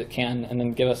pages as it can, and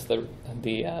then give us the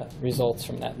results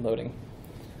from that loading.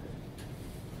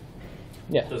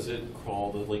 Yeah. Does it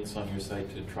crawl the links on your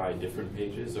site to try different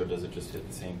pages, or does it just hit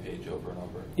the same page over and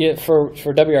over? Yeah, for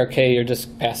WRK, you're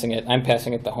just passing it. I'm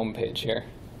passing it the home page here,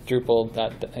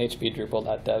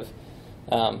 Drupal.hp-drupal.dev.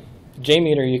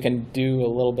 JMeter, you can do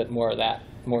a little bit more of that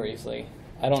more easily.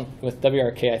 With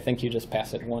WRK, I think you just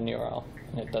pass it one URL,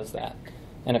 and it does that.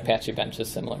 And Apache Bench is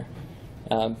similar.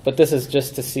 But this is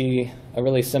just to see a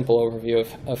really simple overview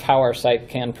of how our site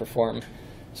can perform.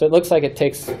 So it looks like it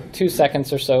takes 2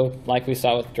 seconds or so, like we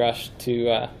saw with Drush,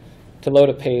 to load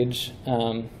a page.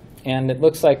 And it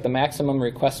looks like the maximum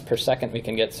requests per second we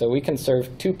can get. So we can serve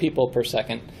 2 people per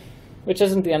second, which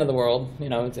isn't the end of the world. You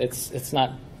know, it's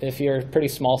not. If you're a pretty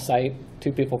small site,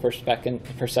 2 people per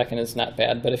second is not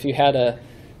bad. But if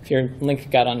your link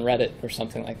got on Reddit or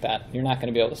something like that, you're not going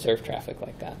to be able to serve traffic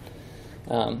like that.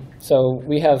 So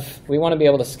we want to be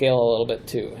able to scale a little bit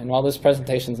too. And while this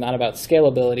presentation is not about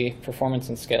scalability, performance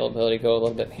and scalability go a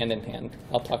little bit hand in hand.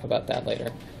 I'll talk about that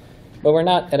later. But we're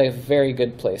not at a very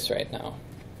good place right now.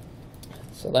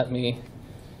 So I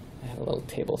have a little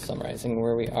table summarizing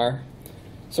where we are.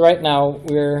 So right now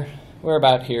we're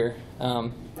about here.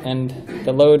 And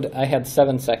the load, I had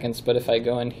 7 seconds, but if I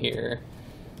go in here,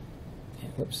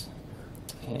 whoops,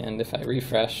 and if I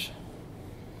refresh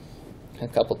a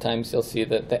couple times, you'll see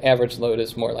that the average load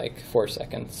is more like 4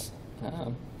 seconds.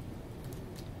 So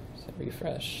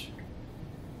refresh.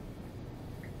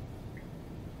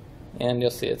 And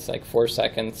you'll see it's like 4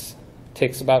 seconds.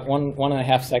 Takes about one and a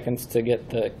half seconds to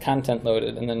get the content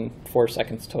loaded, and then 4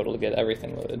 seconds total to get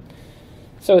everything loaded.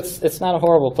 So it's not a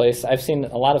horrible place. I've seen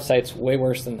a lot of sites way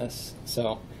worse than this,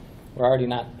 so we're already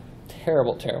not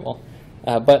terrible.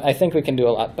 But I think we can do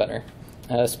a lot better,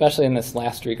 especially in this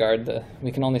last regard.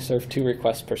 We can only serve 2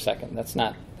 requests per second. That's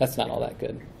not all that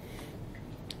good.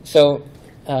 So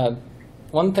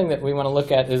one thing that we want to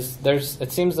look at is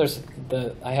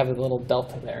I have a little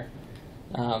delta there.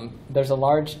 There's a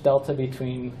large delta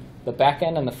between the back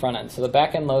end and the front end. So the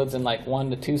back end loads in like 1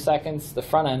 to 2 seconds. The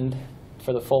front end,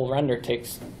 for the full render,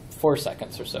 takes 4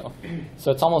 seconds or so.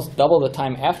 So it's almost double the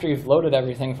time. After you've loaded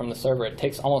everything from the server, it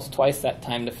takes almost twice that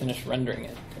time to finish rendering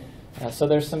it. So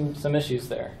there's some issues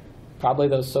there. Probably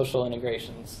those social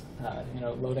integrations,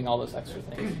 loading all those extra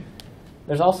things.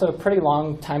 There's also a pretty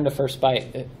long time to first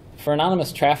byte. For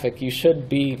anonymous traffic, you should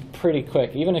be pretty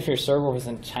quick. Even if your server was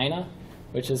in China,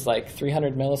 which is like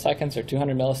 300 milliseconds or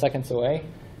 200 milliseconds away,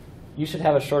 you should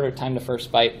have a shorter time to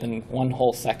first byte than 1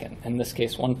 whole second, in this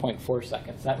case 1.4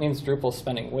 seconds. That means Drupal's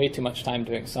spending way too much time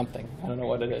doing something. I don't know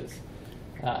what it is.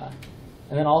 And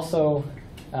then also,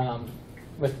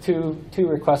 with two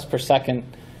requests per second,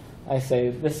 I say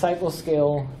this site will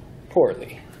scale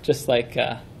poorly, just like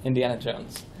Indiana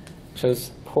Jones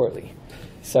chose poorly.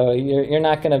 So you're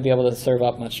not going to be able to serve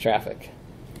up much traffic.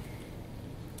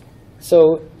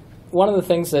 So one of the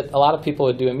things that a lot of people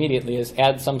would do immediately is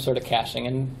add some sort of caching,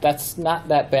 and that's not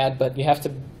that bad, but you have to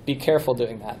be careful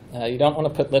doing that. You don't want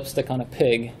to put lipstick on a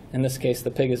pig. In this case,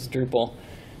 the pig is Drupal.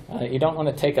 You don't want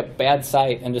to take a bad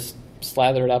site and just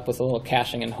slather it up with a little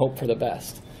caching and hope for the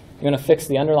best. You want to fix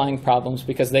the underlying problems,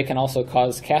 because they can also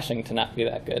cause caching to not be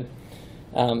that good.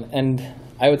 And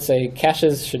I would say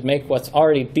caches should make what's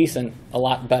already decent a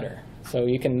lot better. So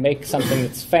you can make something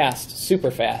that's fast,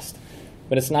 super fast,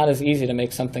 but it's not as easy to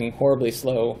make something horribly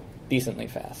slow decently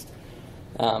fast.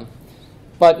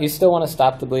 But you still want to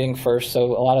stop the bleeding first,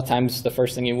 so a lot of times the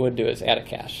first thing you would do is add a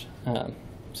cache.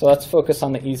 So let's focus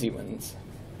on the easy wins.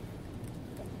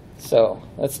 So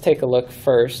let's take a look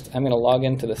first. I'm going to log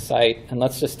into the site, and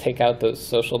let's just take out those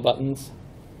social buttons.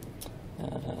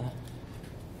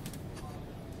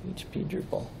 HP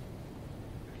Drupal.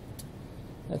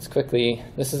 Let's quickly,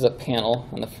 this is a panel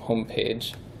on the home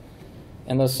page,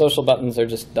 and those social buttons are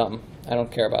just dumb. I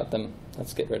don't care about them.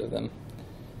 Let's get rid of them.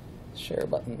 Share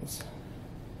buttons.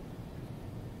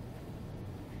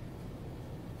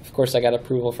 Of course, I got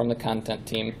approval from the content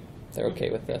team. They're okay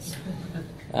with this.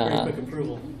 Very quick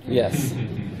approval. Yes.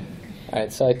 All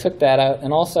right, so I took that out.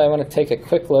 And also I want to take a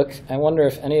quick look. I wonder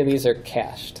if any of these are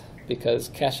cached, because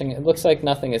caching, it looks like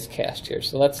nothing is cached here.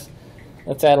 So let's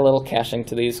add a little caching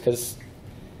to these, because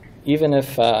even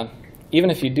if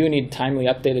you do need timely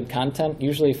updated content,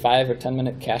 usually 5 or 10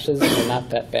 minute caches are not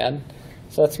that bad.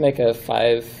 So let's make a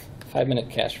 5-minute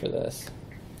cache for this.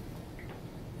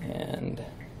 And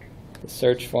the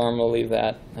search form, we'll leave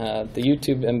that. The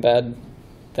YouTube embed,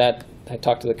 that I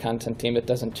talked to the content team, it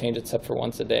doesn't change except for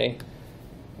once a day,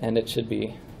 and it should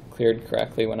be cleared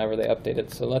correctly whenever they update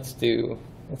it. So let's do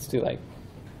like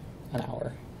an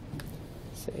hour.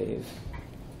 Save.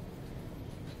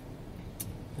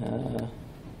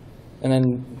 And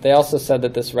then they also said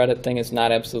that this Reddit thing is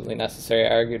not absolutely necessary.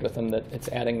 I argued with them that it's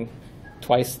adding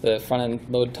twice the front-end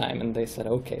load time, and they said,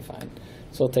 okay, fine.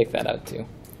 So we'll take that out too.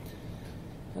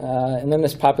 And then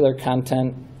this popular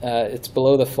content, it's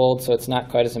below the fold, so it's not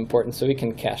quite as important, so we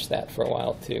can cache that for a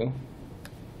while too.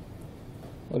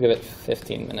 We'll give it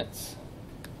 15 minutes.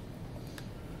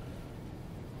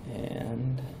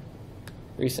 And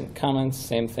recent comments,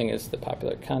 same thing as the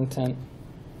popular content.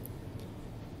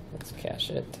 Let's cache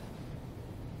it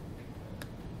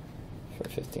for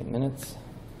 15 minutes.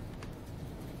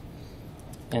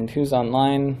 And who's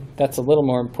online, that's a little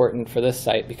more important for this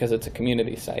site because it's a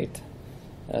community site.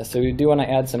 So we do want to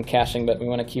add some caching, but we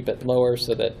want to keep it lower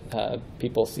so that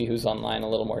people see who's online a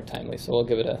little more timely. So we'll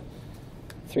give it a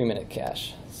 3-minute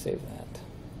cache. Save that.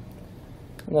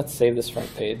 And let's save this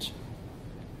front page.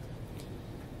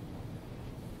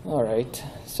 All right,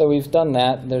 so we've done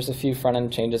that. There's a few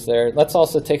front-end changes there. Let's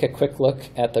also take a quick look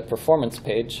at the performance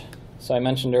page. So I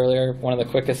mentioned earlier, one of the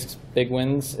quickest big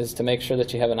wins is to make sure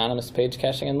that you have anonymous page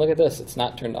caching. And look at this, it's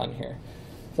not turned on here.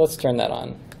 So let's turn that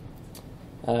on.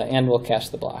 And we'll cache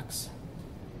the blocks.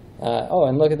 Oh,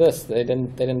 and look at this. They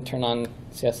didn't turn on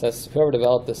CSS. Whoever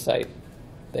developed this site,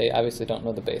 they obviously don't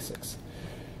know the basics.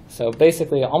 So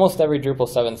basically, almost every Drupal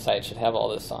 7 site should have all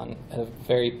this on at a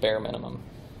very bare minimum.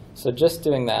 So just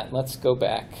doing that, let's go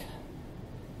back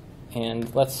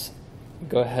and let's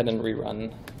go ahead and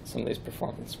rerun some of these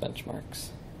performance benchmarks.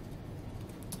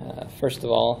 First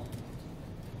of all,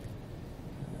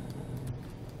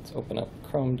 let's open up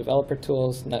Chrome Developer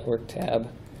Tools, Network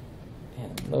tab,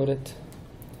 and load it.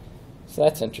 So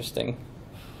that's interesting.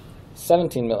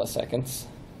 17 milliseconds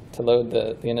to load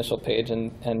the initial page,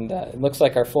 and it looks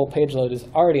like our full page load is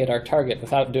already at our target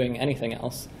without doing anything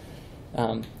else.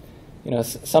 You know,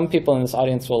 some people in this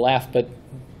audience will laugh, but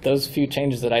those few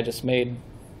changes that I just made,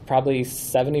 probably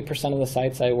 70% of the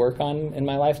sites I work on in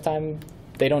my lifetime,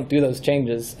 they don't do those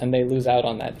changes, and they lose out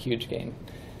on that huge gain.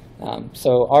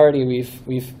 So already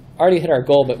we've already hit our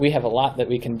goal, but we have a lot that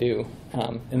we can do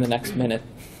in the next minute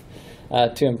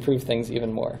to improve things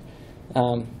even more.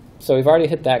 So we've already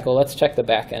hit that goal. Let's check the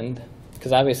back end,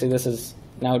 because obviously this is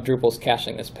now Drupal's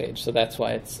caching this page, so that's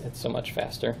why it's so much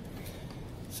faster.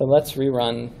 So let's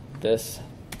rerun this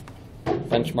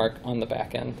benchmark on the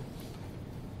back end.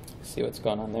 See what's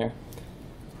going on there.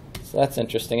 So that's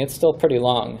interesting. It's still pretty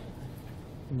long.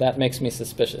 That makes me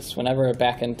suspicious. Whenever a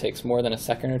back end takes more than a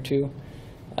second or two,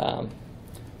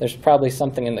 there's probably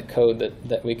something in the code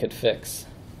that we could fix.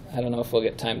 I don't know if we'll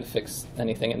get time to fix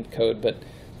anything in code, but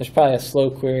there's probably a slow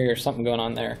query or something going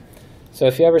on there. So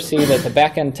if you ever see that the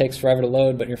back end takes forever to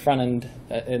load, but your front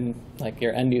end, like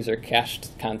your end user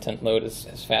cached content load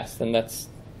is fast, then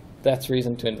that's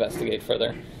reason to investigate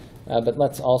further. But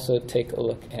let's also take a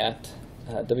look at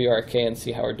WRK and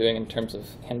see how we're doing in terms of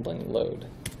handling load.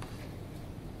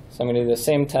 So I'm going to do the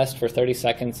same test for 30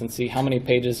 seconds and see how many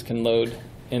pages can load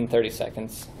in 30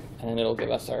 seconds, and it'll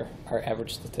give us our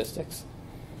average statistics.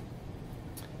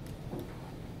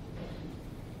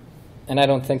 And I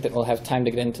don't think that we'll have time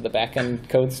to get into the back-end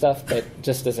code stuff, but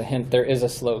just as a hint, there is a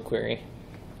slow query.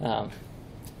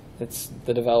 It's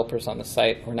the developers on the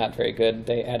site were not very good.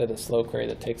 They added a slow query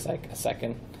that takes like a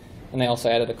second. And they also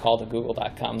added a call to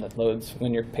google.com that loads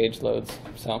when your page loads.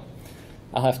 So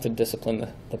I'll have to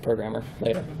discipline the programmer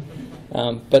later.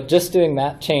 But just doing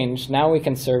that change, now we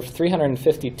can serve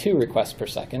 352 requests per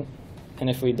second. And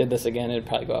if we did this again, it'd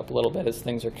probably go up a little bit as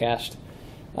things are cached.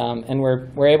 And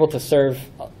we're able to serve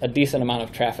a decent amount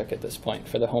of traffic at this point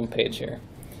for the home page here.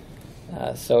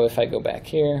 So if I go back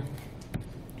here,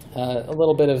 a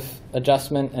little bit of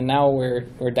adjustment, and now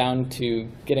we're down to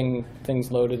getting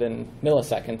things loaded in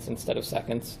milliseconds instead of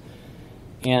seconds.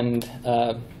 And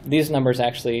these numbers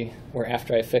actually were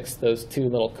after I fixed those two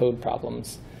little code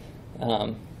problems.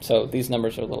 So these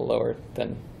numbers are a little lower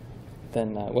than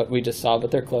what we just saw,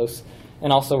 but they're close.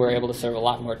 And also we're able to serve a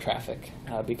lot more traffic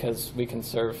because we can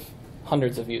serve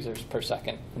hundreds of users per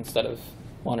second instead of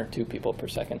 1 or 2 people per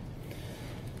second.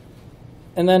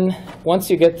 And then once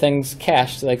you get things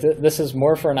cached, like this is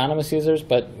more for anonymous users,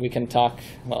 but we can talk,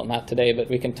 well, not today, but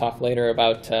we can talk later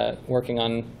about working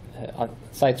on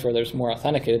sites where there's more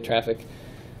authenticated traffic.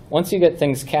 Once you get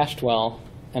things cached well,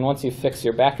 and once you fix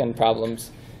your backend problems,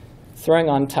 throwing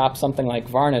on top something like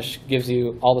Varnish gives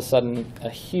you all of a sudden a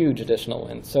huge additional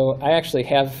win. So I actually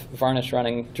have Varnish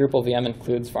running. Drupal VM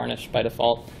includes Varnish by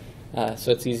default,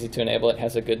 so it's easy to enable. It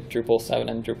has a good Drupal 7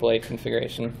 and Drupal 8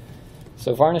 configuration.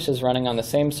 So Varnish is running on the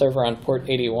same server on port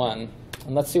 81,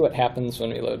 and let's see what happens when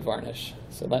we load Varnish.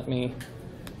 So let me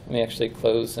actually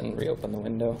close and reopen the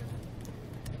window.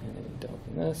 And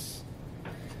open this.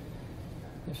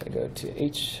 If I go to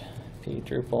HP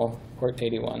Drupal port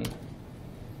 81.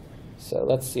 So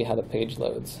let's see how the page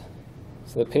loads.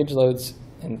 So the page loads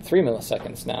in 3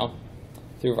 milliseconds now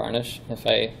through Varnish, if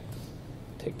I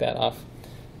take that off.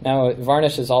 Now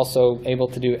Varnish is also able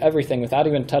to do everything without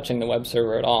even touching the web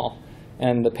server at all,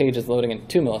 and the page is loading in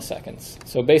 2 milliseconds.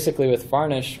 So basically with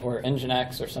Varnish or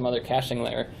Nginx or some other caching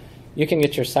layer, you can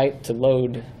get your site to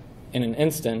load in an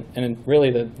instant, and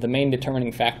really the main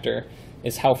determining factor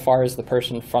is how far is the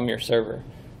person from your server.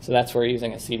 So that's where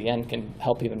using a CDN can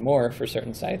help even more for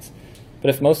certain sites. But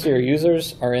if most of your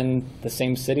users are in the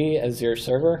same city as your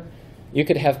server, you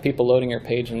could have people loading your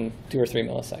page in 2 or 3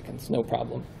 milliseconds, no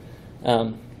problem.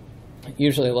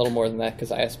 Usually a little more than that because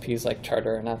ISPs like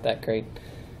Charter are not that great.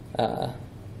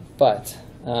 But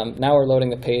now we're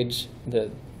loading the page. The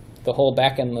whole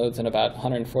backend loads in about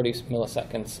 140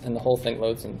 milliseconds, and the whole thing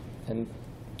loads in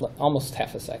almost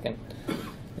half a second.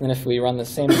 And if we run the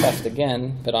same test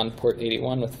again, but on port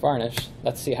 81 with Varnish,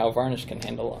 let's see how Varnish can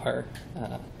handle our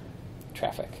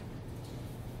traffic.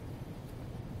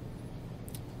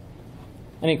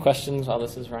 Any questions while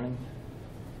this is running?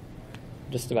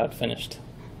 Just about finished.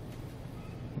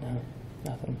 No,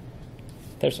 nothing.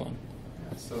 There's one.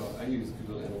 So I use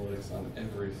Google Analytics on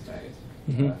every site,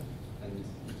 Mm-hmm. And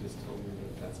you just told me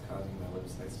that that's causing my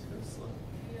websites to go slow.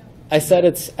 I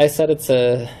said it's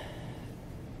a.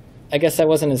 I guess I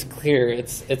wasn't as clear.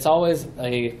 It's always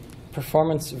a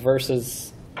performance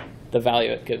versus the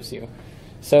value it gives you.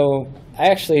 So I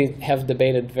actually have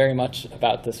debated very much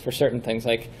about this for certain things.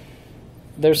 Like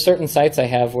there's certain sites I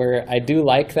have where I do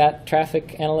like that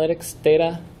traffic analytics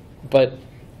data, but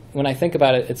when I think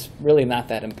about it, it's really not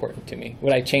that important to me.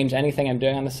 Would I change anything I'm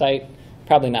doing on the site?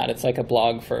 Probably not. It's like a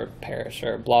blog for a parish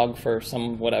or a blog for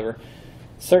some whatever.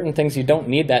 Certain things you don't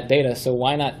need that data, so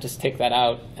why not just take that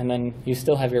out, and then you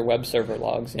still have your web server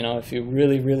logs. You know, if you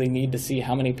really, really need to see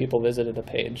how many people visited a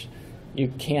page,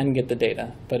 you can get the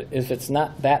data. But if it's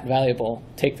not that valuable,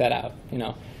 take that out. You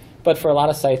know, but for a lot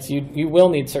of sites, you will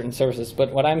need certain services.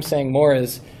 But what I'm saying more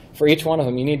is, for each one of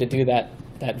them, you need to do that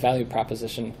value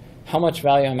proposition. How much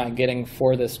value am I getting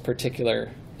for this particular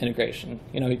integration?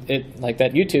 You know, like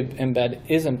that YouTube embed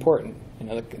is important. You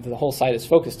know, the whole site is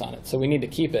focused on it, so we need to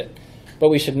keep it. But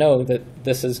we should know that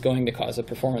this is going to cause a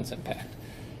performance impact.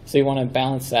 So you want to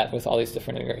balance that with all these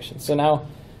different integrations. So now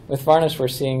with Varnish, we're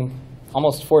seeing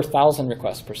almost 4,000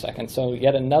 requests per second. So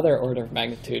yet another order of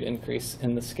magnitude increase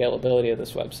in the scalability of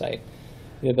this website,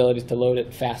 the ability to load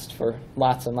it fast for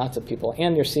lots and lots of people.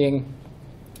 And you're seeing,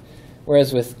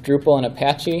 whereas with Drupal and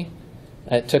Apache,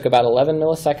 it took about 11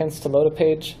 milliseconds to load a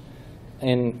page.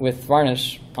 And with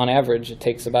Varnish, on average, it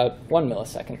takes about 1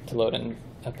 millisecond to load in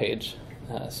a page.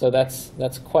 So that's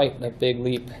quite a big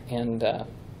leap, and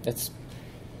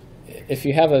if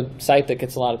you have a site that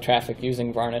gets a lot of traffic,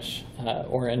 using Varnish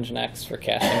or Nginx for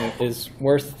caching is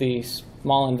worth the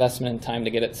small investment in time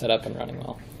to get it set up and running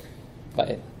well,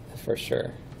 for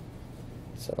sure.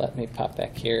 So let me pop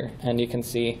back here, and you can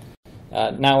see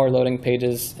now we're loading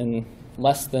pages in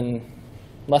less than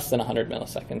 100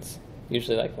 milliseconds,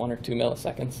 usually like 1 or 2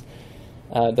 milliseconds.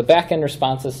 The backend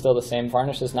response is still the same.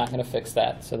 Varnish is not going to fix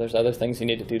that, so there's other things you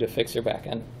need to do to fix your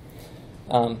backend.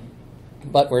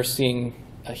 But we're seeing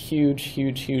a huge,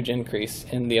 huge, huge increase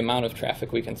in the amount of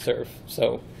traffic we can serve.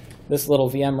 So this little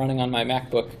VM running on my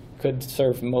MacBook could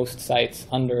serve most sites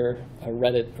under a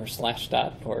Reddit or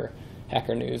Slashdot or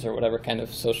Hacker News or whatever kind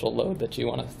of social load that you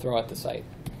want to throw at the site.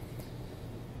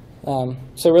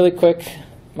 So really quick,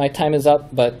 my time is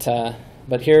up, but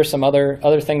here are some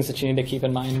other things that you need to keep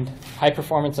in mind. High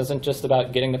performance isn't just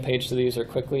about getting the page to the user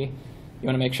quickly. You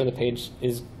want to make sure the page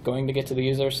is going to get to the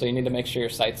user, so you need to make sure your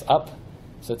site's up.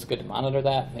 So it's good to monitor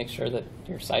that, make sure that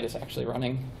your site is actually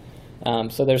running.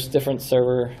 So there's different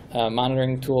server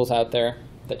monitoring tools out there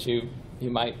that you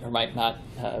might or might not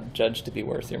judge to be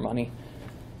worth your money.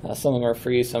 Some of them are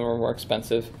free, some are more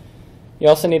expensive. You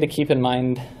also need to keep in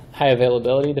mind high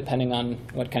availability depending on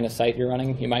what kind of site you're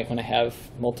running. You might want to have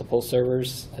multiple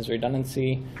servers as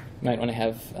redundancy. You might want to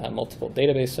have multiple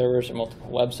database servers or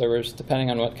multiple web servers, depending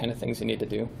on what kind of things you need to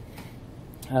do.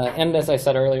 And as I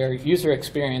said earlier, user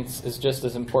experience is just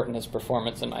as important as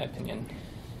performance, in my opinion.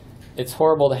 It's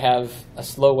horrible to have a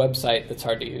slow website that's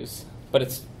hard to use, but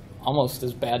it's almost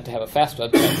as bad to have a fast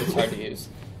website that's hard to use.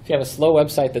 If you have a slow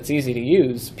website that's easy to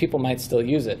use, people might still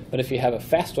use it. But if you have a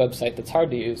fast website that's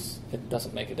hard to use, it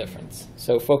doesn't make a difference.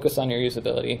 So focus on your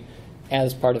usability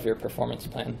as part of your performance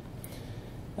plan.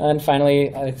 And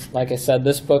finally, like I said,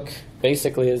 this book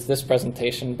basically is this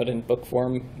presentation, but in book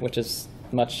form, which is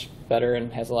much better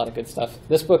and has a lot of good stuff.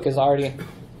 This book is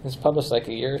published like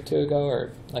a year or two ago,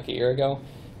 or like a year ago.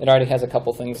 It already has a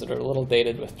couple things that are a little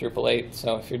dated with Drupal 8,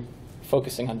 so if you're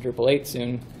focusing on Drupal 8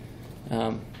 soon,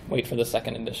 wait for the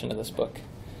second edition of this book.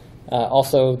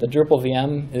 Also, the Drupal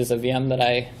VM is a VM that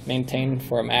I maintain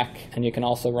for a Mac, and you can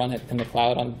also run it in the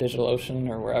cloud on DigitalOcean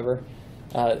or wherever.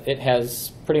 It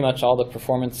has pretty much all the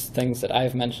performance things that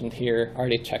I've mentioned here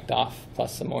already checked off,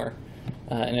 plus some more.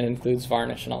 And it includes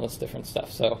varnish and all this different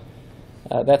stuff. So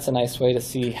that's a nice way to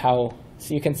see how,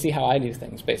 so you can see how I do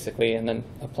things, basically, and then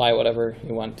apply whatever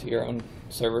you want to your own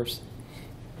servers.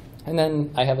 And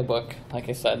then I have a book, like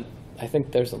I said. I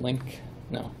think there's a link.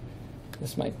 No,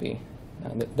 this might be.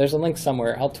 There's a link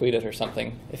somewhere. I'll tweet it or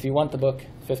something. If you want the book,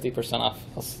 50% off.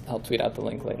 I'll tweet out the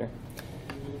link later.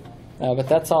 But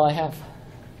that's all I have.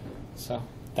 So,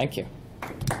 thank you.